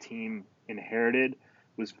 08 team inherited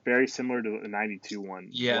was very similar to the 92 one.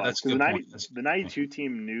 Yeah, that's a good point. The 92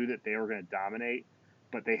 team knew that they were going to dominate,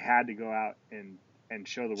 but they had to go out and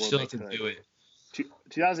show the world still they could. Do it.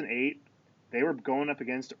 2008, they were going up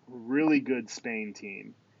against a really good Spain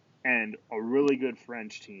team and a really good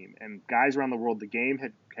French team, and guys around the world. The game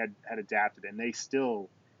had adapted, and they still,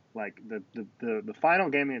 like, the final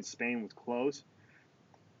game against Spain was close.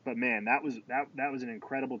 But man, that was an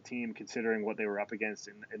incredible team considering what they were up against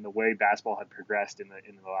in the way basketball had progressed in the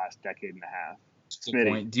last decade and a half. Good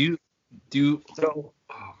point.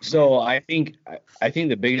 So I think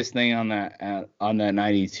the biggest thing on that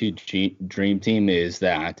 92 Dream Team is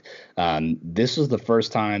that this was the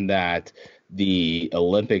first time that the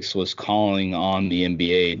Olympics was calling on the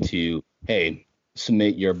NBA to, hey,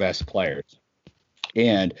 submit your best players.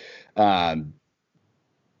 And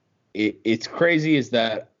it's crazy is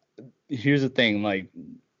that here's the thing, like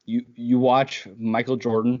you watch Michael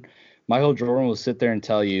Jordan will sit there and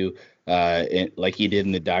tell you like he did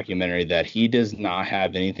in the documentary that he does not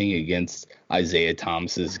have anything against Isaiah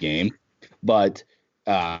Thomas's game, but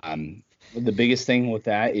the biggest thing with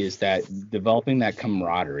that is that developing that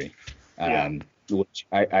camaraderie, which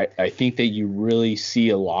I think that you really see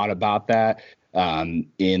a lot about that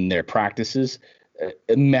in their practices.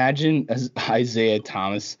 Imagine Isaiah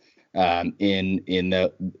Thomas in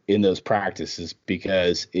those practices,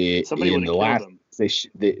 because in the last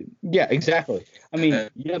yeah, exactly. I mean,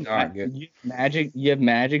 you have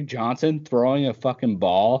Magic Johnson throwing a fucking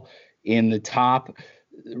ball in the top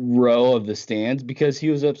row of the stands because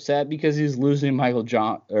he was upset because he was losing Michael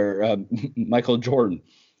Jordan.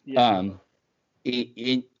 Yeah.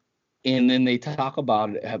 And then they talk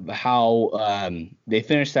about how they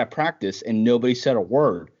finished that practice and nobody said a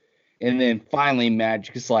word. And then finally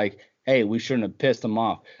Magic is like, hey, we shouldn't have pissed him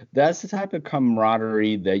off. That's the type of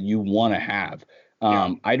camaraderie that you want to have.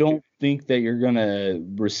 I don't think that you're going to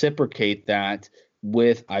reciprocate that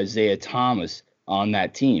with Isaiah Thomas on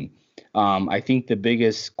that team. I think the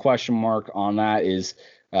biggest question mark on that is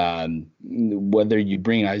whether you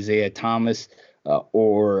bring Isaiah Thomas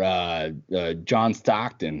or John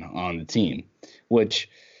Stockton on the team, which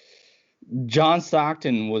John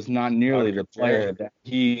Stockton was not nearly the player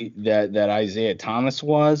that Isaiah Thomas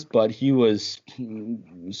was, but he was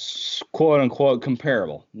quote unquote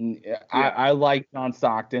comparable. I like John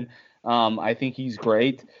Stockton. I think he's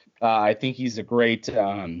great. I think he's a great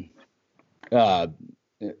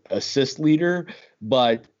assist leader,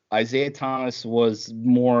 but Isaiah Thomas was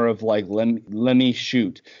more of like let me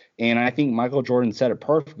shoot. And I think Michael Jordan said it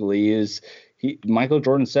perfectly. Michael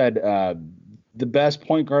Jordan said the best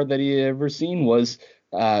point guard that he had ever seen was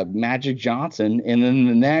Magic Johnson, and then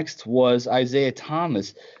the next was Isaiah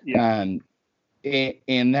Thomas. Yeah.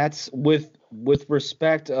 And that's with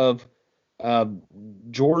respect of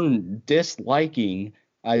Jordan disliking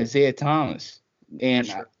Isaiah Thomas. And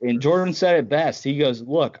Jordan said it best. He goes,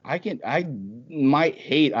 look, I might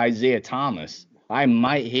hate Isaiah Thomas. I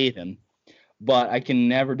might hate him, but I can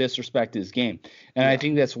never disrespect his game. And I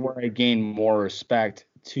think that's where I gain more respect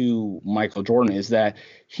to Michael Jordan, is that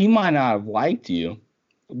he might not have liked you,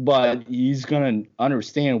 but he's going to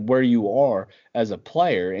understand where you are as a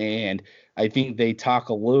player. And I think they talk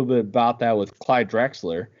a little bit about that with Clyde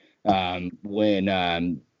Drexler when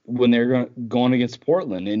they're going against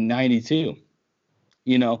Portland in 92.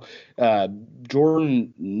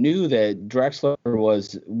 Jordan knew that Drexler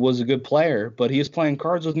was a good player, but he was playing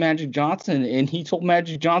cards with Magic Johnson, and he told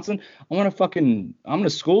Magic Johnson, I'm gonna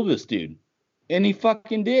school this dude. And he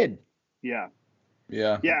fucking did. Yeah.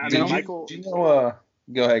 Yeah. Yeah. I mean, Michael.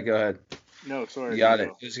 Go ahead. No, sorry. You got it.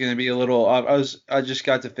 It's going to be a little. I just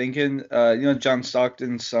got to thinking. John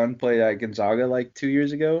Stockton's son played at Gonzaga like 2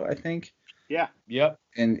 years ago, I think. Yeah. Yep.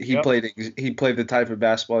 And he played the type of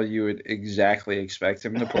basketball you would exactly expect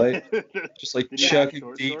him to play, just like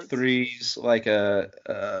chucking deep shorts? Threes, like and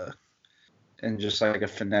just like a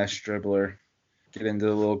finesse dribbler, get into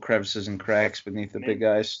the little crevices and cracks beneath the big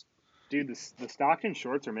guys. Dude, the Stockton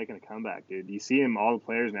shorts are making a comeback, dude. You see them, all the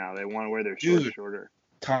players now, they want to wear their shorts shorter.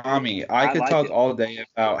 Tommy, I could talk all day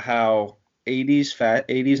about how 80s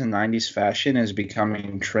and 90s fashion is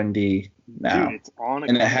becoming trendy now. Dude, it's on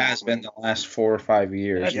and it has been the last 4 or 5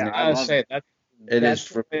 years. Yeah, I love it. It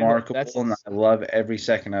is remarkable, and I love every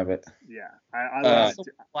second of it. Yeah, I love it.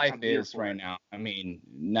 Life is right now. I mean,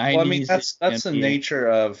 90s. Well, I mean, that's the nature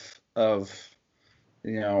of our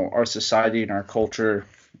society and our culture.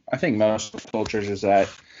 I think most cultures is that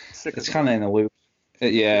it's kind of in a loop.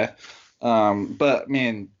 Yeah. But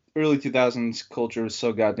man, early 2000s culture was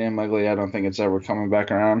so goddamn ugly. I don't think it's ever coming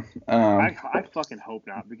back around. I fucking hope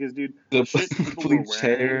not, because dude, the shit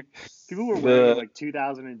people were wearing like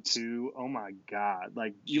 2002. Oh my god!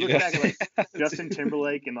 Like you look back at like Justin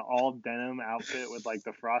Timberlake in the all denim outfit with like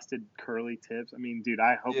the frosted curly tips. I mean, dude,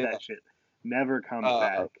 I hope that shit never comes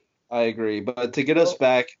back. I agree. But to get us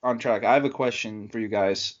back on track, I have a question for you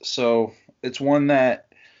guys. So it's one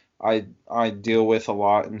that I deal with a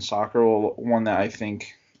lot in soccer. Well, one that I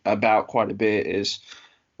think about quite a bit is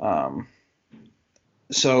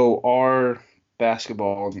so our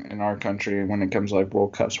basketball in our country when it comes to like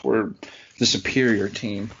World Cups. We're the superior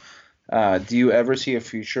team. Do you ever see a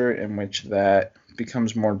future in which that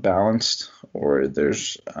becomes more balanced, or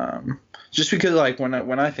there's just because like when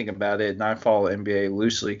I think about it, and I follow NBA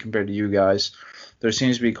loosely compared to you guys, there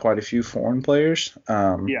seems to be quite a few foreign players.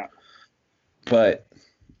 Yeah. But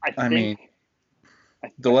I mean,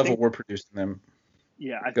 the level we're producing them.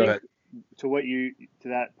 Yeah, I Go think ahead. to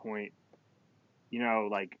that point,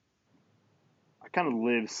 like I kind of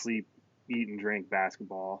live, sleep, eat, and drink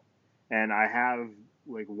basketball, and I have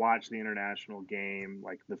like watched the international game,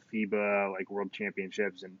 like the FIBA, like World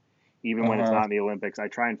Championships, and even when it's Uh-huh. not in the Olympics, I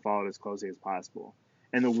try and follow it as closely as possible.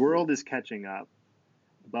 And the world is catching up,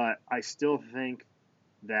 but I still think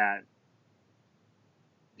that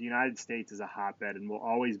the United States is a hotbed and will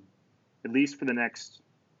always, at least for the next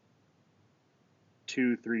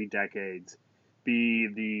 2-3 decades, be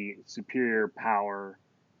the superior power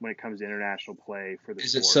when it comes to international play for the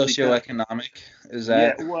Is it sport. socioeconomic? Is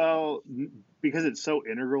Yeah, that well, because it's so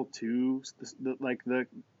integral to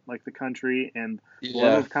the country, and the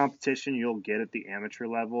level yeah. of competition you'll get at the amateur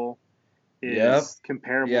level Yep. is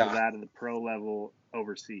comparable to Yeah. that of the pro level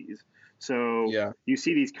overseas. So Yeah. you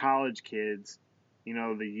see these college kids, the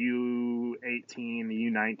U18, the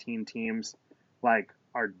U19 teams, like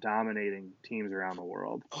are dominating teams around the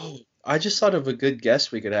world. Oh, I just thought of a good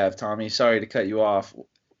guest we could have, Tommy. Sorry to cut you off.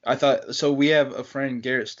 I thought so. We have a friend,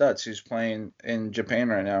 Garrett Stutz, who's playing in Japan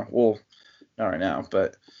right now. Well, not right now,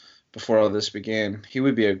 but before all this began, he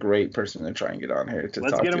would be a great person to try and get on here to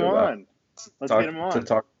Let's talk get to him you about. on. Let's get him on.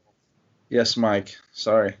 Talk. Yes, Mike.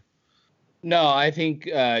 Sorry. No, I think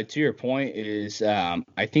to your point is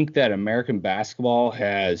I think that American basketball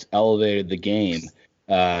has elevated the game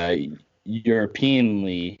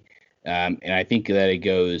Europeanly, and I think that it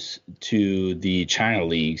goes to the China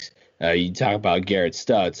leagues. You talk about Garrett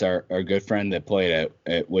Stutz, our good friend that played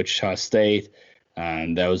at Wichita State.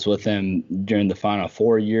 That was with him during the Final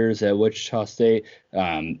 4 years at Wichita State.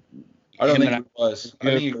 I don't think he was. I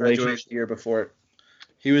think he graduated relationship. the year before it.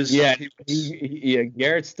 He was. Yeah,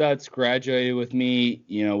 Garrett Stutz graduated with me.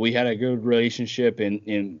 We had a good relationship,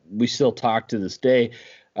 and we still talk to this day.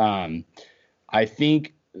 I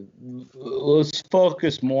think let's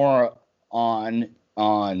focus more on,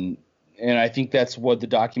 and I think that's what the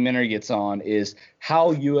documentary gets on, is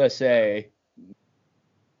how USA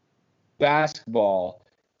basketball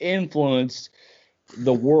influenced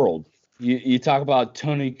the world. You talk about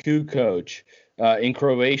Tony Kukoc in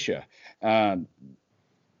Croatia.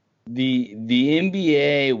 The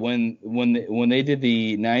NBA when they did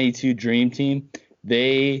the '92 Dream Team,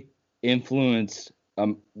 they influenced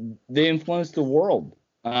the world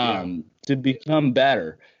to become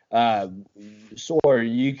better. Or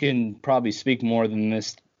you can probably speak more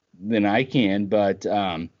than I can, but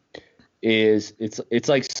it's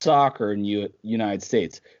like soccer in United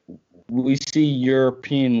States. We see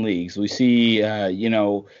European leagues. We see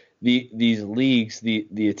these leagues, the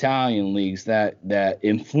Italian leagues that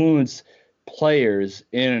influence players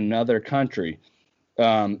in another country.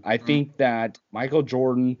 I think that Michael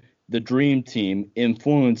Jordan, the Dream Team,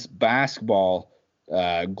 influenced basketball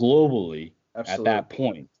globally at that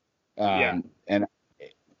point. And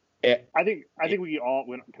I think we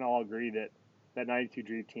can all agree that '92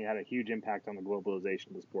 Dream Team had a huge impact on the globalization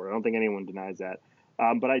of the sport. I don't think anyone denies that.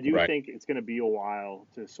 But I do think it's going to be a while,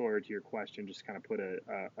 to Sawyer, to your question, just kind of put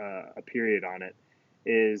a period on it,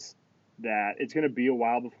 is that it's going to be a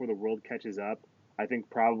while before the world catches up. I think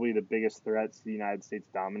probably the biggest threats to the United States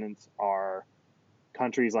dominance are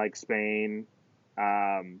countries like Spain,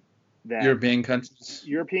 European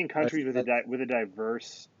countries with a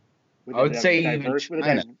diverse. I would say even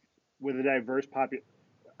China. With a diverse population.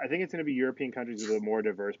 I think it's going to be European countries with a more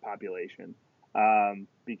diverse population,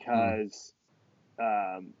 because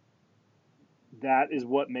that is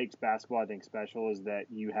what makes basketball, I think, special, is that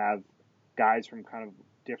you have guys from kind of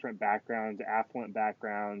different backgrounds, affluent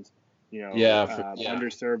backgrounds,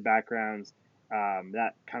 underserved backgrounds,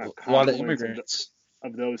 that kind of a lot of immigrants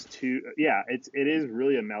of those two. Yeah, it is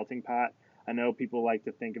really a melting pot. I know people like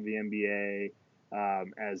to think of the NBA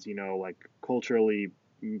as, like culturally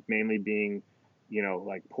mainly being,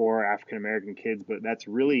 like poor African American kids, but that's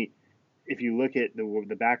really, if you look at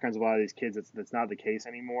the backgrounds of a lot of these kids, that's not the case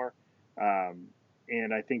anymore.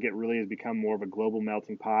 And I think it really has become more of a global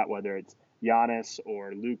melting pot, whether it's Giannis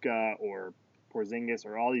or Luka or Porzingis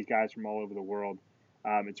or all these guys from all over the world.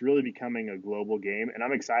 It's really becoming a global game, and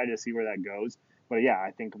I'm excited to see where that goes. But yeah,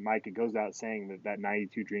 I think, Mike, it goes without saying that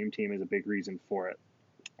 '92 Dream Team is a big reason for it.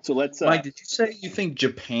 So let's. Mike, did you say you think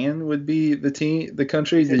Japan would be the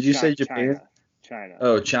country? Did you say Japan? China.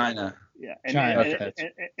 Oh, China. Yeah, China.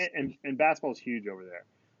 and basketball's huge over there.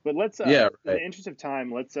 But let's Yeah, in right. the interest of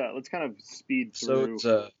time, let's kind of speed So through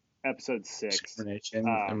it's episode 6. discrimination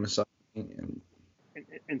and misogyny and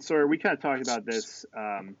And Sawyer, we kind of talked about this,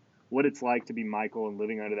 what it's like to be Michael and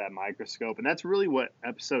living under that microscope, and that's really what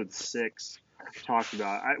episode 6 talked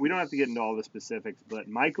about. We don't have to get into all the specifics, but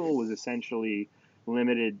Michael was essentially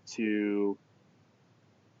limited to,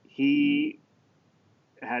 he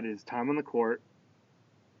had his time on the court,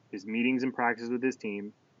 his meetings and practice with his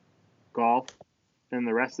team, golf, then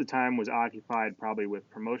the rest of the time was occupied probably with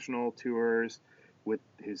promotional tours, with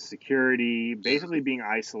his security, basically being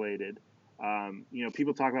isolated.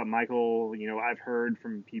 People talk about Michael. I've heard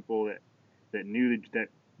from people that knew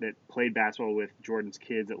that played basketball with Jordan's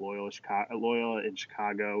kids at Loyola in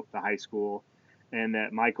Chicago, the high school, and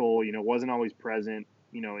that Michael, wasn't always present,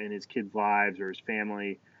 in his kids' lives or his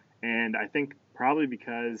family. And I think probably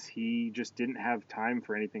because he just didn't have time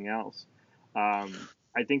for anything else.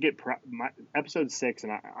 I think episode 6,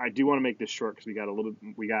 and I do want to make this short because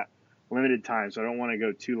we got limited time, so I don't want to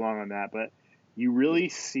go too long on that. But you really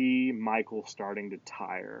see Michael starting to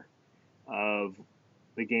tire of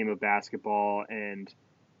the game of basketball, and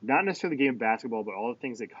not necessarily the game of basketball, but all the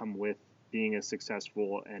things that come with being as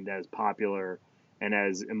successful and as popular and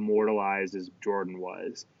as immortalized as Jordan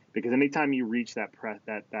was. Because anytime you reach that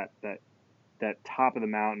top of the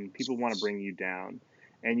mountain, people want to bring you down.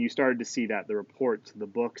 And you started to see that the reports, the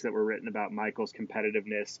books that were written about Michael's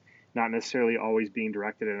competitiveness, not necessarily always being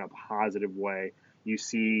directed in a positive way. You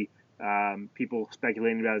see people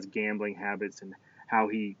speculating about his gambling habits and how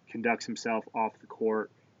he conducts himself off the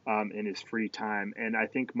court in his free time. And I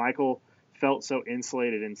think Michael felt so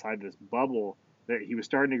insulated inside this bubble that he was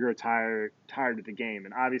starting to grow tired of the game.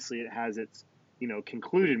 And obviously it has its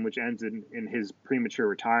conclusion, which ends in his premature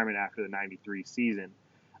retirement after the 93 season.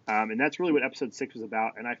 And that's really what episode 6 was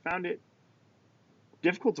about. And I found it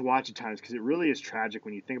difficult to watch at times because it really is tragic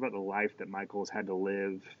when you think about the life that Michael has had to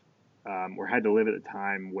live, or had to live at the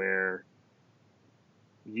time, where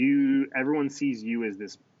everyone sees you as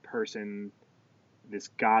this person, this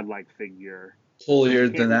godlike figure. holier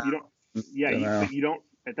than thou. But you don't.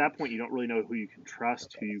 At that point, you don't really know who you can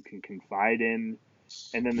trust, who you can confide in.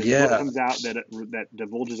 And then this book comes out that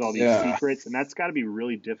divulges all these secrets, and that's got to be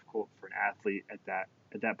really difficult for an athlete at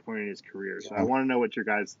that point in his career. So I want to know what your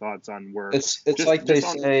guys' thoughts on were. It's like they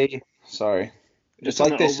say. Sorry. It's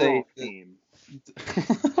like they say.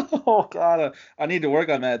 Oh God, I need to work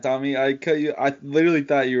on that, Tommy. I cut you. I literally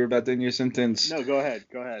thought you were about to end your sentence. No, go ahead.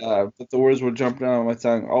 But the words were jumping out of my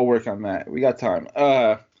tongue. I'll work on that. We got time.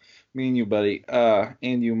 Me and you, buddy.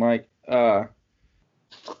 And you, Mike.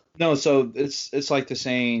 No, so it's like the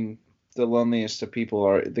saying, the loneliest of people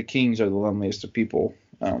are the kings are the loneliest of people,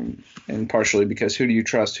 and partially because who do you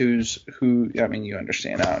trust? Who? I mean, you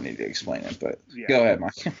understand. I don't need to explain it, but Go ahead,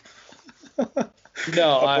 Mike.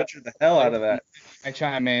 No, I butchered the hell out of that. My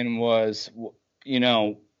chime in was,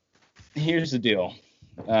 here's the deal.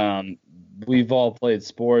 We've all played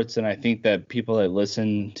sports, and I think that people that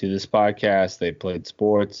listen to this podcast, they played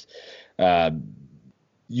sports.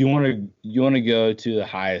 You want to go to the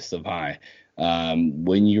highest of high.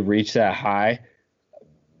 When you reach that high,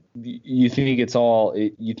 you think it's all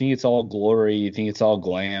glory, you think it's all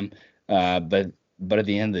glam, but at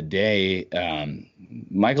the end of the day,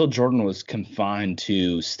 Michael Jordan was confined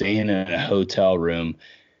to staying in a hotel room,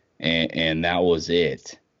 and that was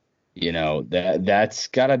it. That's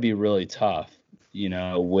got to be really tough.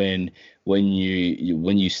 When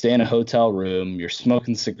you stay in a hotel room, you're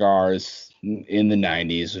smoking cigars in the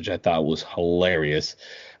 90s, which I thought was hilarious.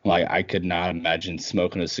 Like, I could not imagine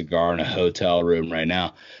smoking a cigar in a hotel room right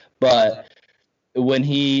now. But when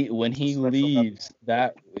he leaves,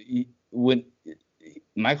 when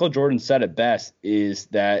Michael Jordan said it best, is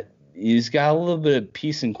that he's got a little bit of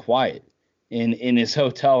peace and quiet in his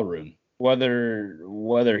hotel room,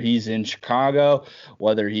 whether he's in Chicago,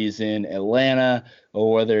 whether he's in Atlanta,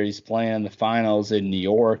 or whether he's playing in the finals in New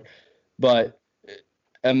York. But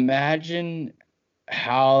imagine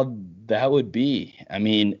how that would be. I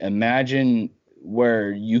mean, imagine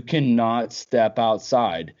where you cannot step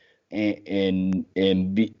outside and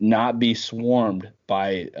not be swarmed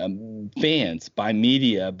by fans, by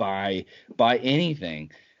media, by anything.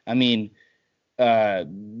 I mean,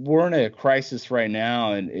 we're in a crisis right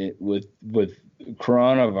now, and with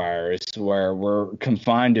coronavirus, where we're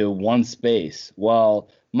confined to one space. Well,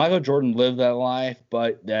 Michael Jordan lived that life,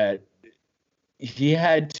 but that he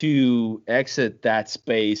had to exit that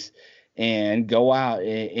space and go out,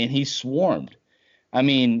 and he swarmed. I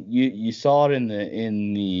mean, you saw it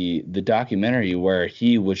in the documentary where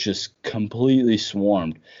he was just completely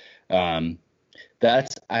swarmed.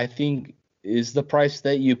 That's, I think, is the price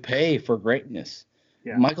that you pay for greatness.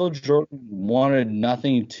 Yeah. Michael Jordan wanted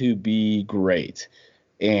nothing to be great,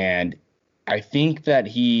 and I think that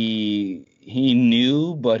he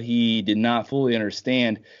knew, but he did not fully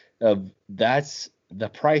understand of that's the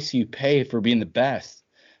price you pay for being the best.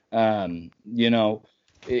 You know,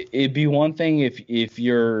 it'd be one thing if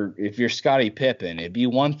you're Scottie Pippen. It'd be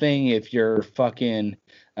one thing if you're fucking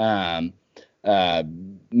um, uh,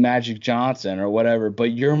 Magic Johnson or whatever.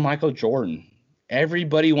 But you're Michael Jordan.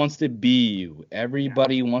 Everybody wants to be you.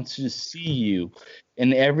 Everybody wants to see you,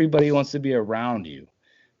 and everybody wants to be around you.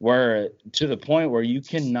 Where to the point where you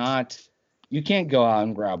can't go out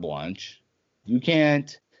and grab lunch. You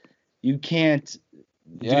can't Yeah,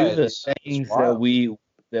 do the it's things wild. you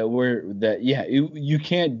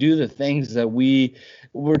can't do the things that we're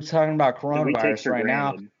talking about That we take coronavirus for right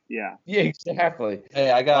now. granted. Yeah. Yeah, exactly.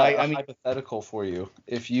 Hey, I got Like, a I mean, hypothetical for you.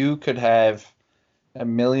 If you could have $1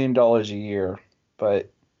 million a year, but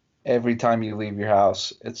every time you leave your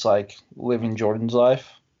house, it's like living Jordan's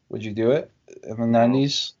life, would you do it in the No.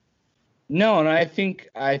 90s? no, and I think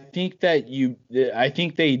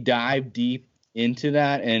they dive deep into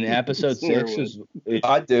that, and episode Sure 6 would. is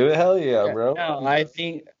I'd do it. Hell yeah, bro. no, I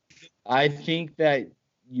think that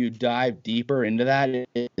you dive deeper into that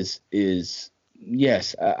is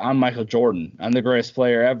yes, I'm Michael Jordan. I'm the greatest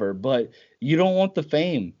player ever, but you don't want the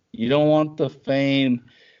fame. You don't want the fame,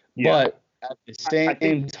 Yeah. but at the I think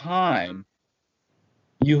same time,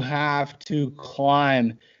 you have to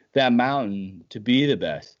climb that mountain to be the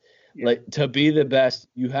best. Yeah. Like, to be the best,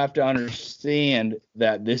 you have to understand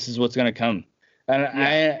that this is what's going to come. And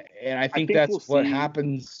I think think we'll that's what see.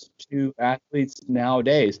 happens to athletes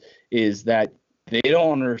nowadays is that they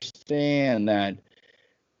don't understand that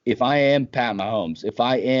if I am Pat Mahomes, if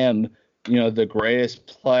I am, the greatest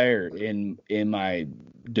player in my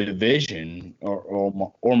division or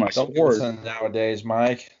my Don't sport, listen nowadays,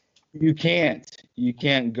 Mike. you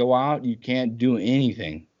can't go out, you can't do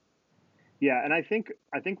anything. Yeah, and I think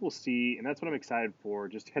we'll see, and that's what I'm excited for.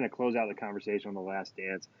 Just to kind of close out the conversation on The Last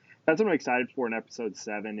Dance. That's what I'm excited for in episode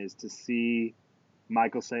 7 is to see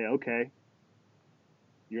Michael say, "Okay,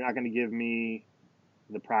 you're not going to give me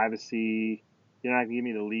the privacy, you're not going to give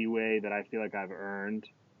me the leeway that I feel like I've earned.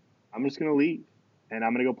 I'm just going to leave, and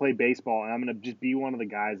I'm going to go play baseball, and I'm going to just be one of the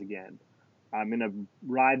guys again. I'm going to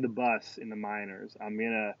ride the bus in the minors. I'm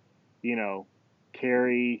going to,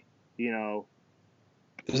 carry,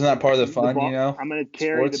 Isn't that part of the fun, ball. I'm going to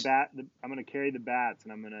carry sports? the bat. I'm going to carry the bats,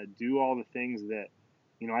 and I'm going to do all the things that,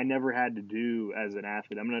 I never had to do as an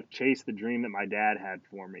athlete. I'm going to chase the dream that my dad had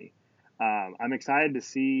for me. I'm excited to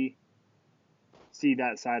see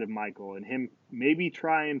that side of Michael and him maybe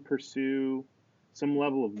try and pursue some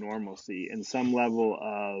level of normalcy and some level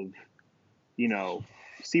of,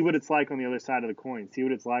 see what it's like on the other side of the coin, see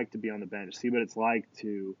what it's like to be on the bench, see what it's like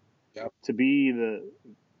to be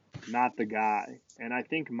not the guy. And I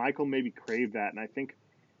think Michael maybe craved that. And I think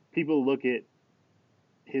people look at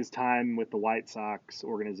his time with the White Sox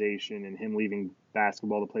organization and him leaving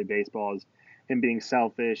basketball to play baseball as him being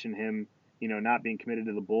selfish and him, not being committed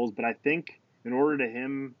to the Bulls. But I think in order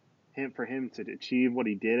for him to achieve what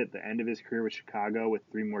he did at the end of his career with Chicago with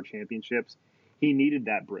 3 more championships, he needed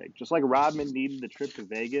that break. Just like Rodman needed the trip to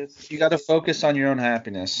Vegas. You got to focus on your own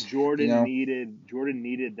happiness. Jordan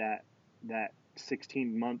needed that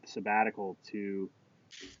 16-month sabbatical to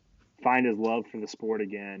find his love for the sport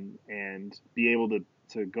again and be able to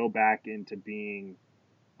go back into being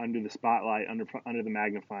under the spotlight, under the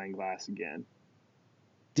magnifying glass again.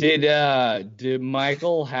 Did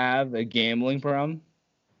Michael have a gambling problem?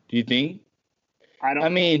 Do you think? I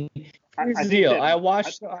mean, here's the deal. I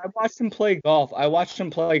watched him play golf.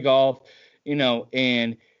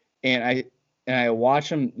 And I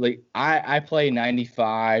watch him, like, I play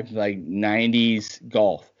 95, like 90s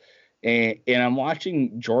golf. And I'm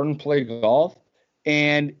watching Jordan play golf,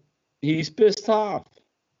 and he's pissed off.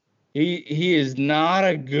 He is not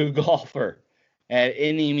a good golfer at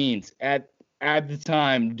any means at the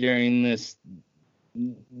time during this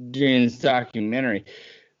documentary.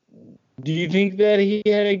 Do you think that he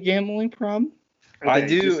had a gambling problem? Okay, I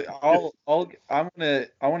do. I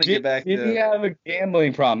want to get back Did he to. have a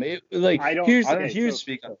gambling problem? I don't. Here's I don't Okay,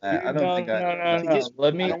 speak on that. I don't no, think I. no, no, No. no.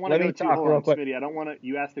 Let I me don't want to go too. talk Hold real on, quick. Smitty. I don't want to.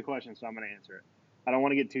 You asked the question, so I'm going to answer it. I don't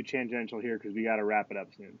want to get too tangential here because we got to wrap it up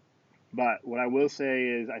soon. But what I will say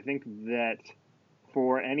is, I think that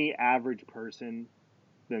for any average person,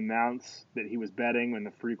 the amounts that he was betting and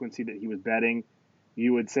the frequency that he was betting,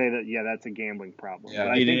 you would say that that's a gambling problem.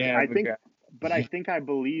 Yeah, But I think I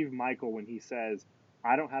believe Michael when he says,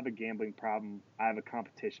 "I don't have a gambling problem. I have a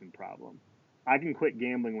competition problem." I can quit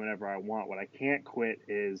gambling whenever I want. What I can't quit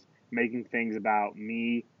is making things about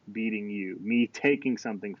me beating you, me taking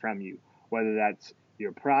something from you, whether that's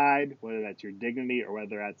your pride, whether that's your dignity, or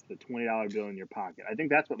whether that's the $20 bill in your pocket. I think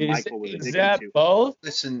that's what Michael was Is addicted that to. both?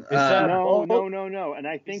 Listen, Is that No, both? no, no, no. And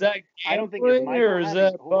Is that I don't think if gambling Michael or is had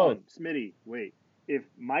that hold both? on, Smitty, wait. If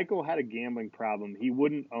Michael had a gambling problem, he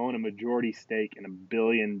wouldn't own a majority stake in $1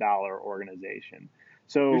 billion organization.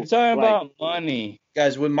 So You're talking like, about money.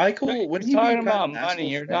 guys, when You're he talking became about an money. asshole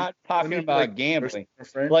You're friend, not talking when he about gambling.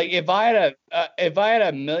 friend, Like if I had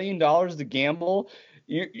 $1 million to gamble,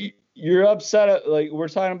 you're upset at, like we're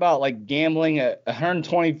talking about like gambling at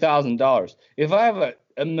 $120,000. If I have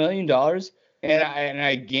 $1 million and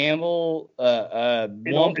I gamble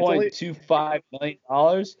it's only $1.25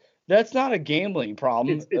 million, that's not a gambling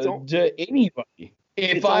problem it's to anybody.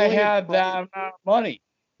 If it's I only a have that problem, amount of money,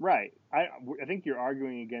 right? I think you're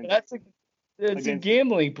arguing against it's a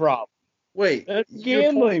gambling problem. wait, That's a your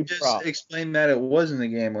point gambling just problem. explained that it wasn't a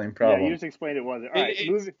gambling yeah. You problem. just explained it wasn't. All right,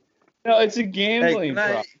 It's no, it's a Hey, gambling can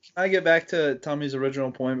problem. I get back to Tommy's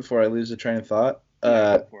original point before I lose the train of thought?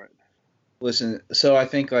 Yeah, go for it. Listen, so I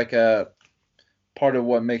think like part of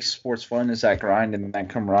what makes sports fun is that grind and that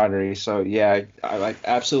camaraderie. So yeah, I like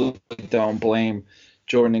absolutely don't blame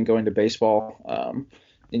Jordan in going to baseball.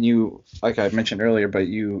 And you, like I mentioned earlier, but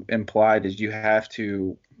you implied is you have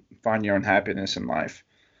to find your own happiness in life.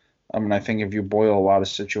 And I think if you boil a lot of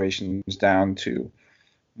situations down to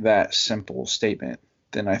that simple statement,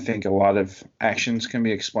 then I think a lot of actions can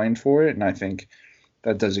be explained for it. And I think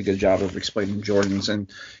that does a good job of explaining Jordan's. And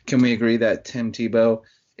can we agree that Tim Tebow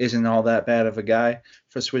isn't all that bad of a guy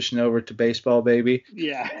for switching over to baseball, baby?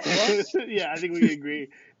 Yeah, yeah. I think we agree.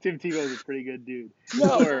 Tim Tebow's a pretty good dude. No,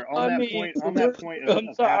 Sawyer, on I that mean, point, on that point of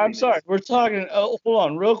I'm sorry. I'm happiness. sorry. We're talking. Oh, hold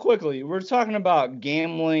on, real quickly. We're talking about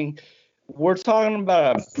gambling. We're talking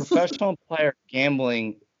about a professional player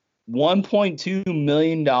gambling $1.2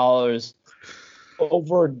 million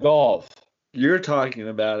over golf. You're talking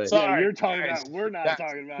about it. So- Yeah, Sorry, you're talking guys, about. We're not guys,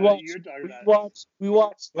 talking about we it. watched- You're talking about it. We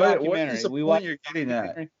watched What documentary. is the We point watched you're getting at?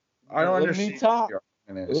 documentary. I don't Let me understand. talk. Your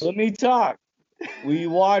argument is. Let me talk. We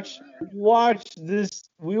watch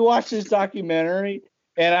this documentary,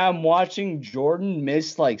 and I'm watching Jordan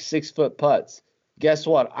miss like 6-foot putts. Guess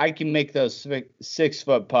what? I can make those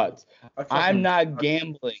 6-foot putts. I fucking- I'm not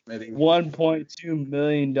gambling $1.2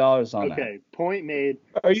 million on that. Okay, point made.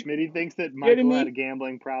 Are you Smitty thinks that kidding Michael me? had a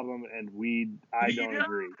gambling problem, and I don't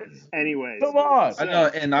agree. Anyways, Come on. I know,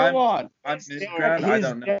 and Come on. I'm mid-ground. I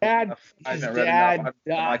don't know. I His haven't read enough.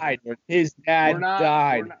 dad Michael died. Jordan. His we're dad not.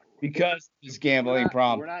 died We're not. because of his We're gambling not,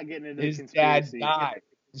 problem. we're not getting into His the dad conspiracy. died.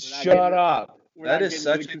 We're not Shut getting- up. We're That not is getting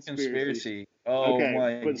such into a the conspiracy. Oh Okay,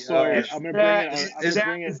 my but Sawyer, gosh. I'm gonna bring it. I'm His gonna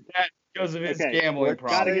bring it. dad because of his Okay, gambling what-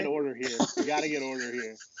 Gotta problem. get order here. We gotta get order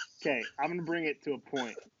here. Okay, I'm gonna bring it to a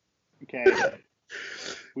point. Okay.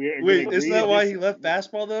 We are Wait, gonna isn't agree that why dis- he left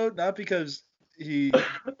basketball though? Not because he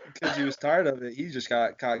was tired of it. He just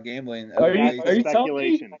got caught gambling. Are you That's telling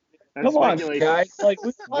me? speculation. That's Come on, speculation. guys. Like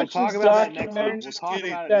we We'll watched talk this about that next documentary. week. We'll talk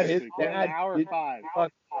kidding. about it That next his week. We're in dad hour did 5.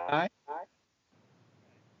 fucking die.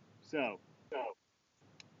 So,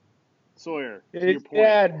 Sawyer, to His your point,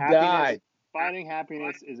 dad happiness, died. finding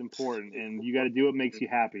happiness is important, and you got to do what makes you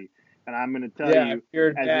happy. And I'm going to tell Yeah, you, your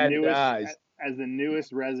as the dad newest, dies. as the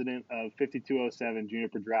newest resident of 5207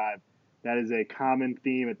 Juniper Drive, that is a common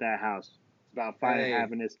theme at that house. It's about finding Hey,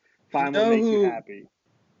 happiness. Find you what know makes you who- happy.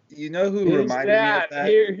 You know who His reminded me dad, of that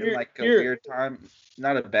here, in like a here. weird time,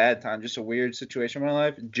 not a bad time, just a weird situation in my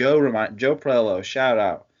life? Joe Prello, shout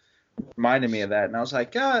out, reminded me of that, and I was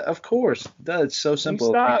like, God, of course, that's so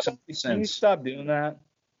simple. It makes so much Can you sense. stop doing that?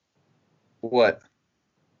 What?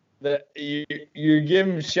 You're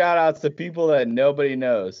giving shout outs to people that nobody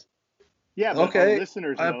knows. Yeah, but Okay, our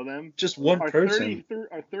listeners I'm know them. Just one Our person.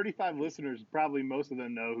 our 35 listeners, probably most of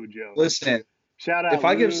them know who Joe is. Listen, Shout out if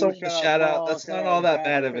I give Lou, someone a shout out, Paul, that's shout not out all that Zach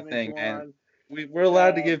bad of a from thing, man. Antoine, We're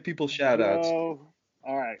allowed to shout give people shout outs. Joe.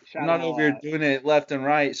 All right, shout I'm not them all over here out. doing it left and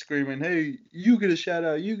right, screaming, "Hey, you get a shout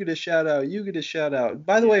out! You get a shout out! You get a shout out!"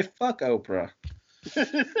 By the way, fuck Oprah.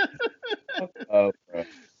 Oh, bro.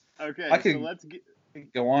 Okay, I could- so let's get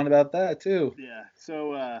Go on about that too. yeah.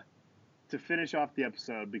 So to finish off the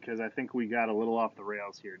episode, because I think we got a little off the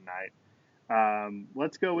rails here tonight.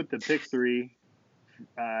 Let's go with the pick 3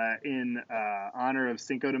 in honor of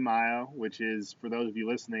Cinco de Mayo, which is, for those of you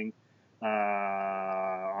listening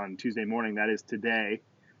on Tuesday morning, that is today.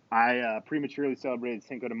 I prematurely celebrated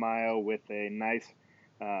Cinco de Mayo with a nice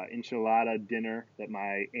enchilada dinner that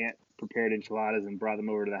my aunt prepared enchiladas and brought them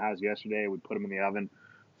over to the house yesterday. We put them in the oven,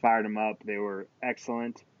 fired them up. They were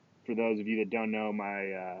excellent. For those of you that don't know,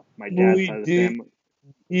 my dad's side of the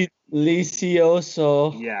family.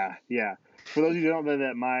 Delicioso. Yeah. For those of you who don't know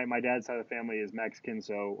that my dad's side of the family is Mexican,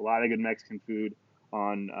 so a lot of good Mexican food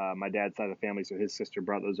on my dad's side of the family. So his sister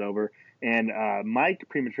brought those over, and Mike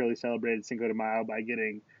prematurely celebrated Cinco de Mayo by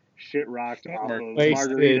getting shit rocked off of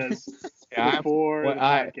Wasted. margaritas Yeah, before the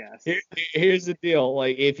podcast. Here's the deal.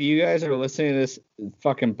 Like, if you guys are listening to this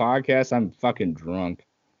fucking podcast, I'm fucking drunk.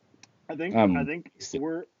 I think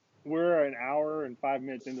we're an hour and 5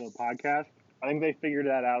 minutes into the podcast. I think they figured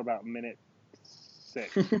that out about minute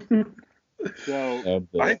 6. So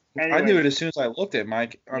I knew it as soon as I looked at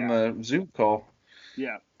Mike on the Zoom call.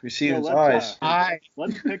 Yeah. You see his eyes.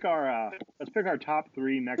 Let's pick our top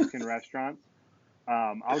 3 Mexican restaurants.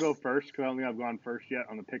 I'll go first because I don't think I've gone first yet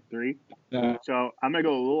on the pick 3. So I'm gonna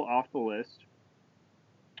go a little off the list.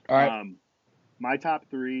 All right. My top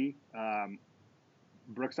 3,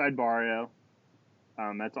 Brookside Barrio.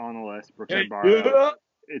 That's on the list. Brookside Barrio. Yeah.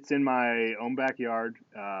 It's in my own backyard.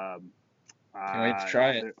 Can't wait to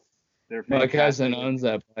try it. They're My fantastic. cousin owns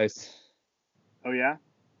that place. Oh yeah.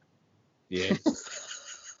 Yeah.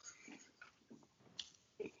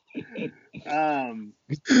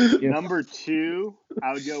 Number 2,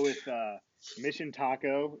 I would go with Mission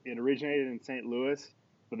Taco. It originated in St. Louis,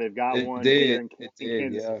 but they've got one here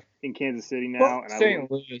in Kansas City now. And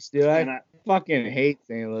St. Louis, dude. I fucking hate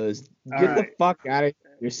St. Louis. Get the fuck out of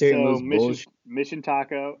here. You're St. Louis bullshit. Mission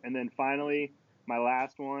Taco, and then finally, my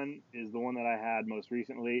last one is the one that I had most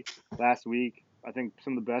recently last week. I think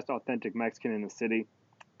some of the best authentic Mexican in the city.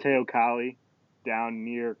 Teo Cali, down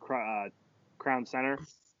near Crown Center,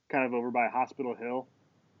 kind of over by Hospital Hill.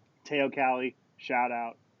 Teo Cali, shout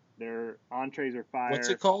out. Their entrees are fire. What's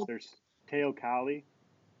it called? There's Teo Cali,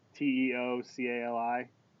 Teocali.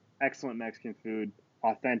 Excellent Mexican food,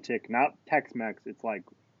 authentic, not Tex-Mex. It's like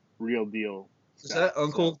real deal. Is that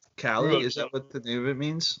Uncle Cali? Is that what the name of it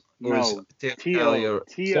means? Or No, Teo.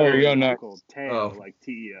 Sorry, you're not. Uncle Teo, like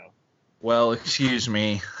Teo. Well, excuse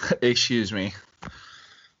me.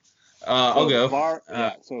 I'll go.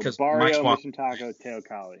 Barrio, Mission Taco, Teo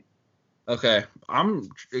Cali. Okay, I'm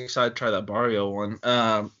excited to try that Barrio one.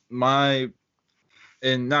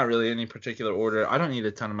 In not really any particular order. I don't eat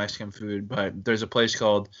a ton of Mexican food, but there's a place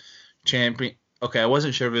called Champion. Okay, I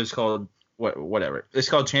wasn't sure if it was called whatever. It's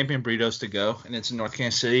called Champion Burritos to Go, and it's in North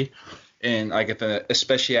Kansas City. And I get the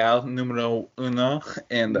Especial Numero Uno,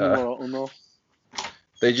 and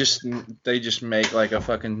they just make like a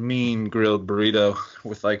fucking mean grilled burrito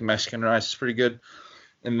with like Mexican rice. It's pretty good.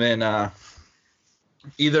 And then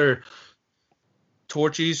either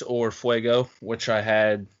Torchy's or Fuego, which I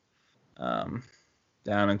had down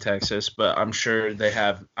in Texas, but I'm sure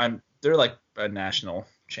they're like a national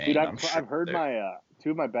chain. Dude, I've heard my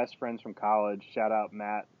 2 of my best friends from college. Shout out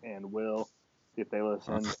Matt and Will if they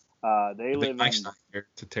listen. They live here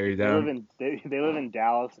to tear you down. They live in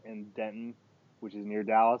Dallas and Denton, which is near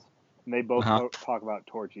Dallas, and they both talk about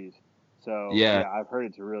Torchy's. So yeah, I've heard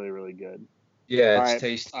it's really, really good. Yeah, it's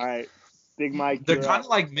tasty. All right, Big Mike. They're kind of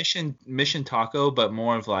like Mission Taco, but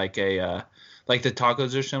more of like a like the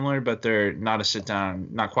tacos are similar, but they're not a sit down,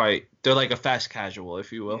 not quite. They're like a fast casual,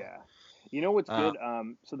 if you will. Yeah. You know what's good?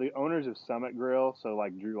 So the owners of Summit Grill, so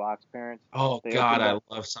like Drew Locke's parents. Oh God, I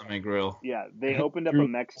love Summit Grill. Yeah, they opened up a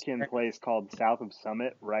Mexican place called South of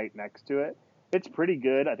Summit right next to it. It's pretty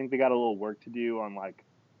good. I think they got a little work to do on like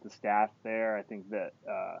the staff there. I think that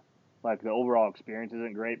like the overall experience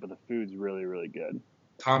isn't great, but the food's really, really good.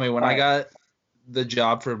 Tommy, when I got the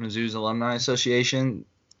job for Mizzou's Alumni Association,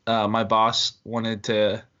 my boss wanted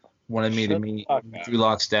me to meet Drew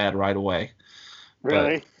Locke's dad right away.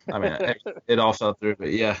 Really? But, I mean, it all fell through,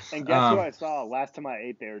 but yeah. And guess who I saw last time I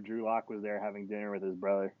ate there? Drew Lock was there having dinner with his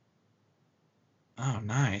brother. Oh,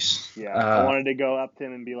 nice. Yeah, I wanted to go up to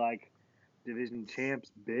him and be like, "Division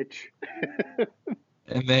champs, bitch."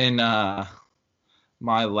 And then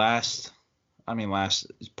my last,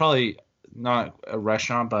 it's probably not a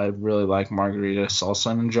restaurant, but I really like margarita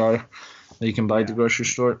salsa in a jar that you can buy at the grocery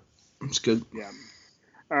store. It's good. Yeah.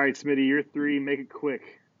 All right, Smitty, you're 3. Make it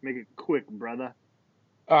quick. Make it quick, brother.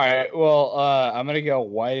 All right. Well, I'm gonna go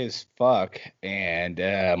white as fuck, and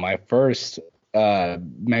my first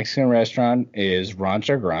Mexican restaurant is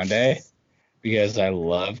Rancho Grande because I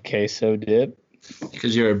love queso dip.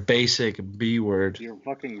 Because you're a basic B word. You're a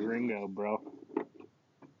fucking gringo, bro.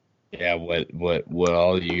 Yeah, what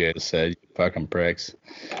all you guys said, you fucking pricks.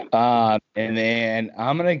 And then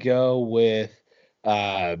I'm gonna go with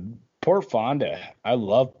Port Fonda. I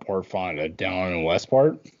love Port Fonda down in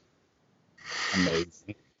Westport.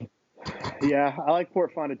 Amazing. Yeah, I like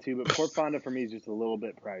Port Fonda too, but Port Fonda for me is just a little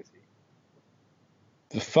bit pricey.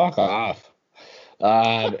 Fuck off.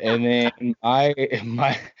 And then my.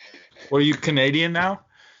 Were you Canadian now?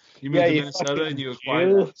 You moved to Minnesota and you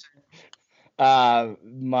acquired Jew. that?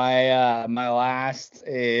 My last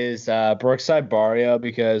is Brookside Barrio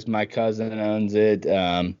because my cousin owns it.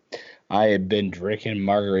 I had been drinking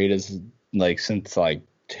margaritas like since like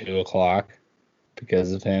 2:00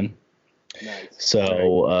 because of him. Nice.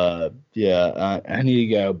 So I need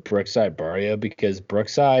to go Brookside Barrio because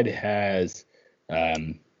Brookside has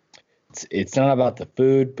it's not about the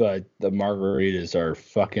food, but the margaritas are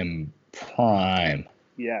fucking prime.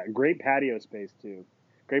 Yeah, great patio space too.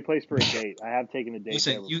 Great place for a date. I have taken a date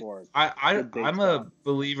there before. I'm a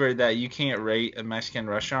believer that you can't rate a Mexican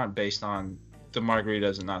restaurant based on the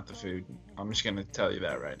margaritas and not the food. I'm just gonna tell you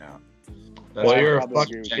that right now. Well, you're a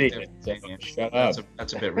fucking idiot. Shut up.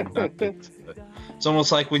 That's a bit redundant. It's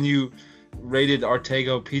almost like when you rated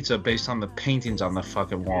Artego pizza based on the paintings on the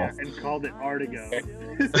fucking wall. Yeah, and called it Artigo.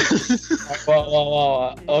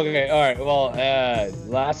 Well, okay, all right. Well,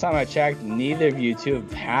 last time I checked, neither of you two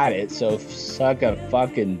have had it, so suck a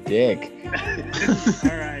fucking dick. All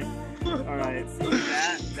right.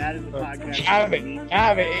 That is the podcast. Have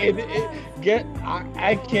it.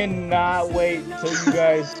 I cannot wait till you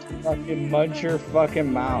guys fucking munch your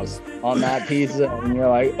fucking mouse on that pizza, and you're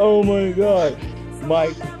like, oh my god,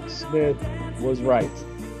 Mike Smith was right.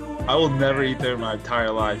 I will never eat there in my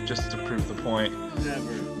entire life just to prove the point.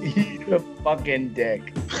 Never. Eat a fucking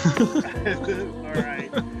dick. All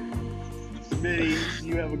right. Smitty,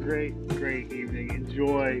 you have a great evening.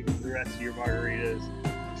 Enjoy the rest of your margaritas.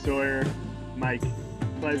 Sawyer, Mike,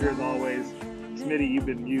 pleasure as always. Smitty, you've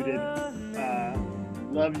been muted.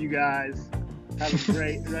 Love you guys. Have a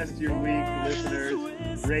great rest of your week,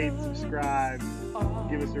 listeners. Rate, subscribe,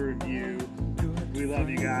 give us a review. We love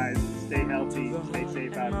you guys. Stay healthy, stay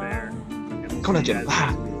safe out there. And we'll Coming see at you you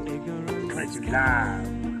guys live. next week. Coming at you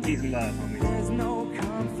live. Peace and love, homies. There's no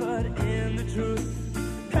comfort in the truth.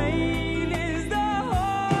 Pain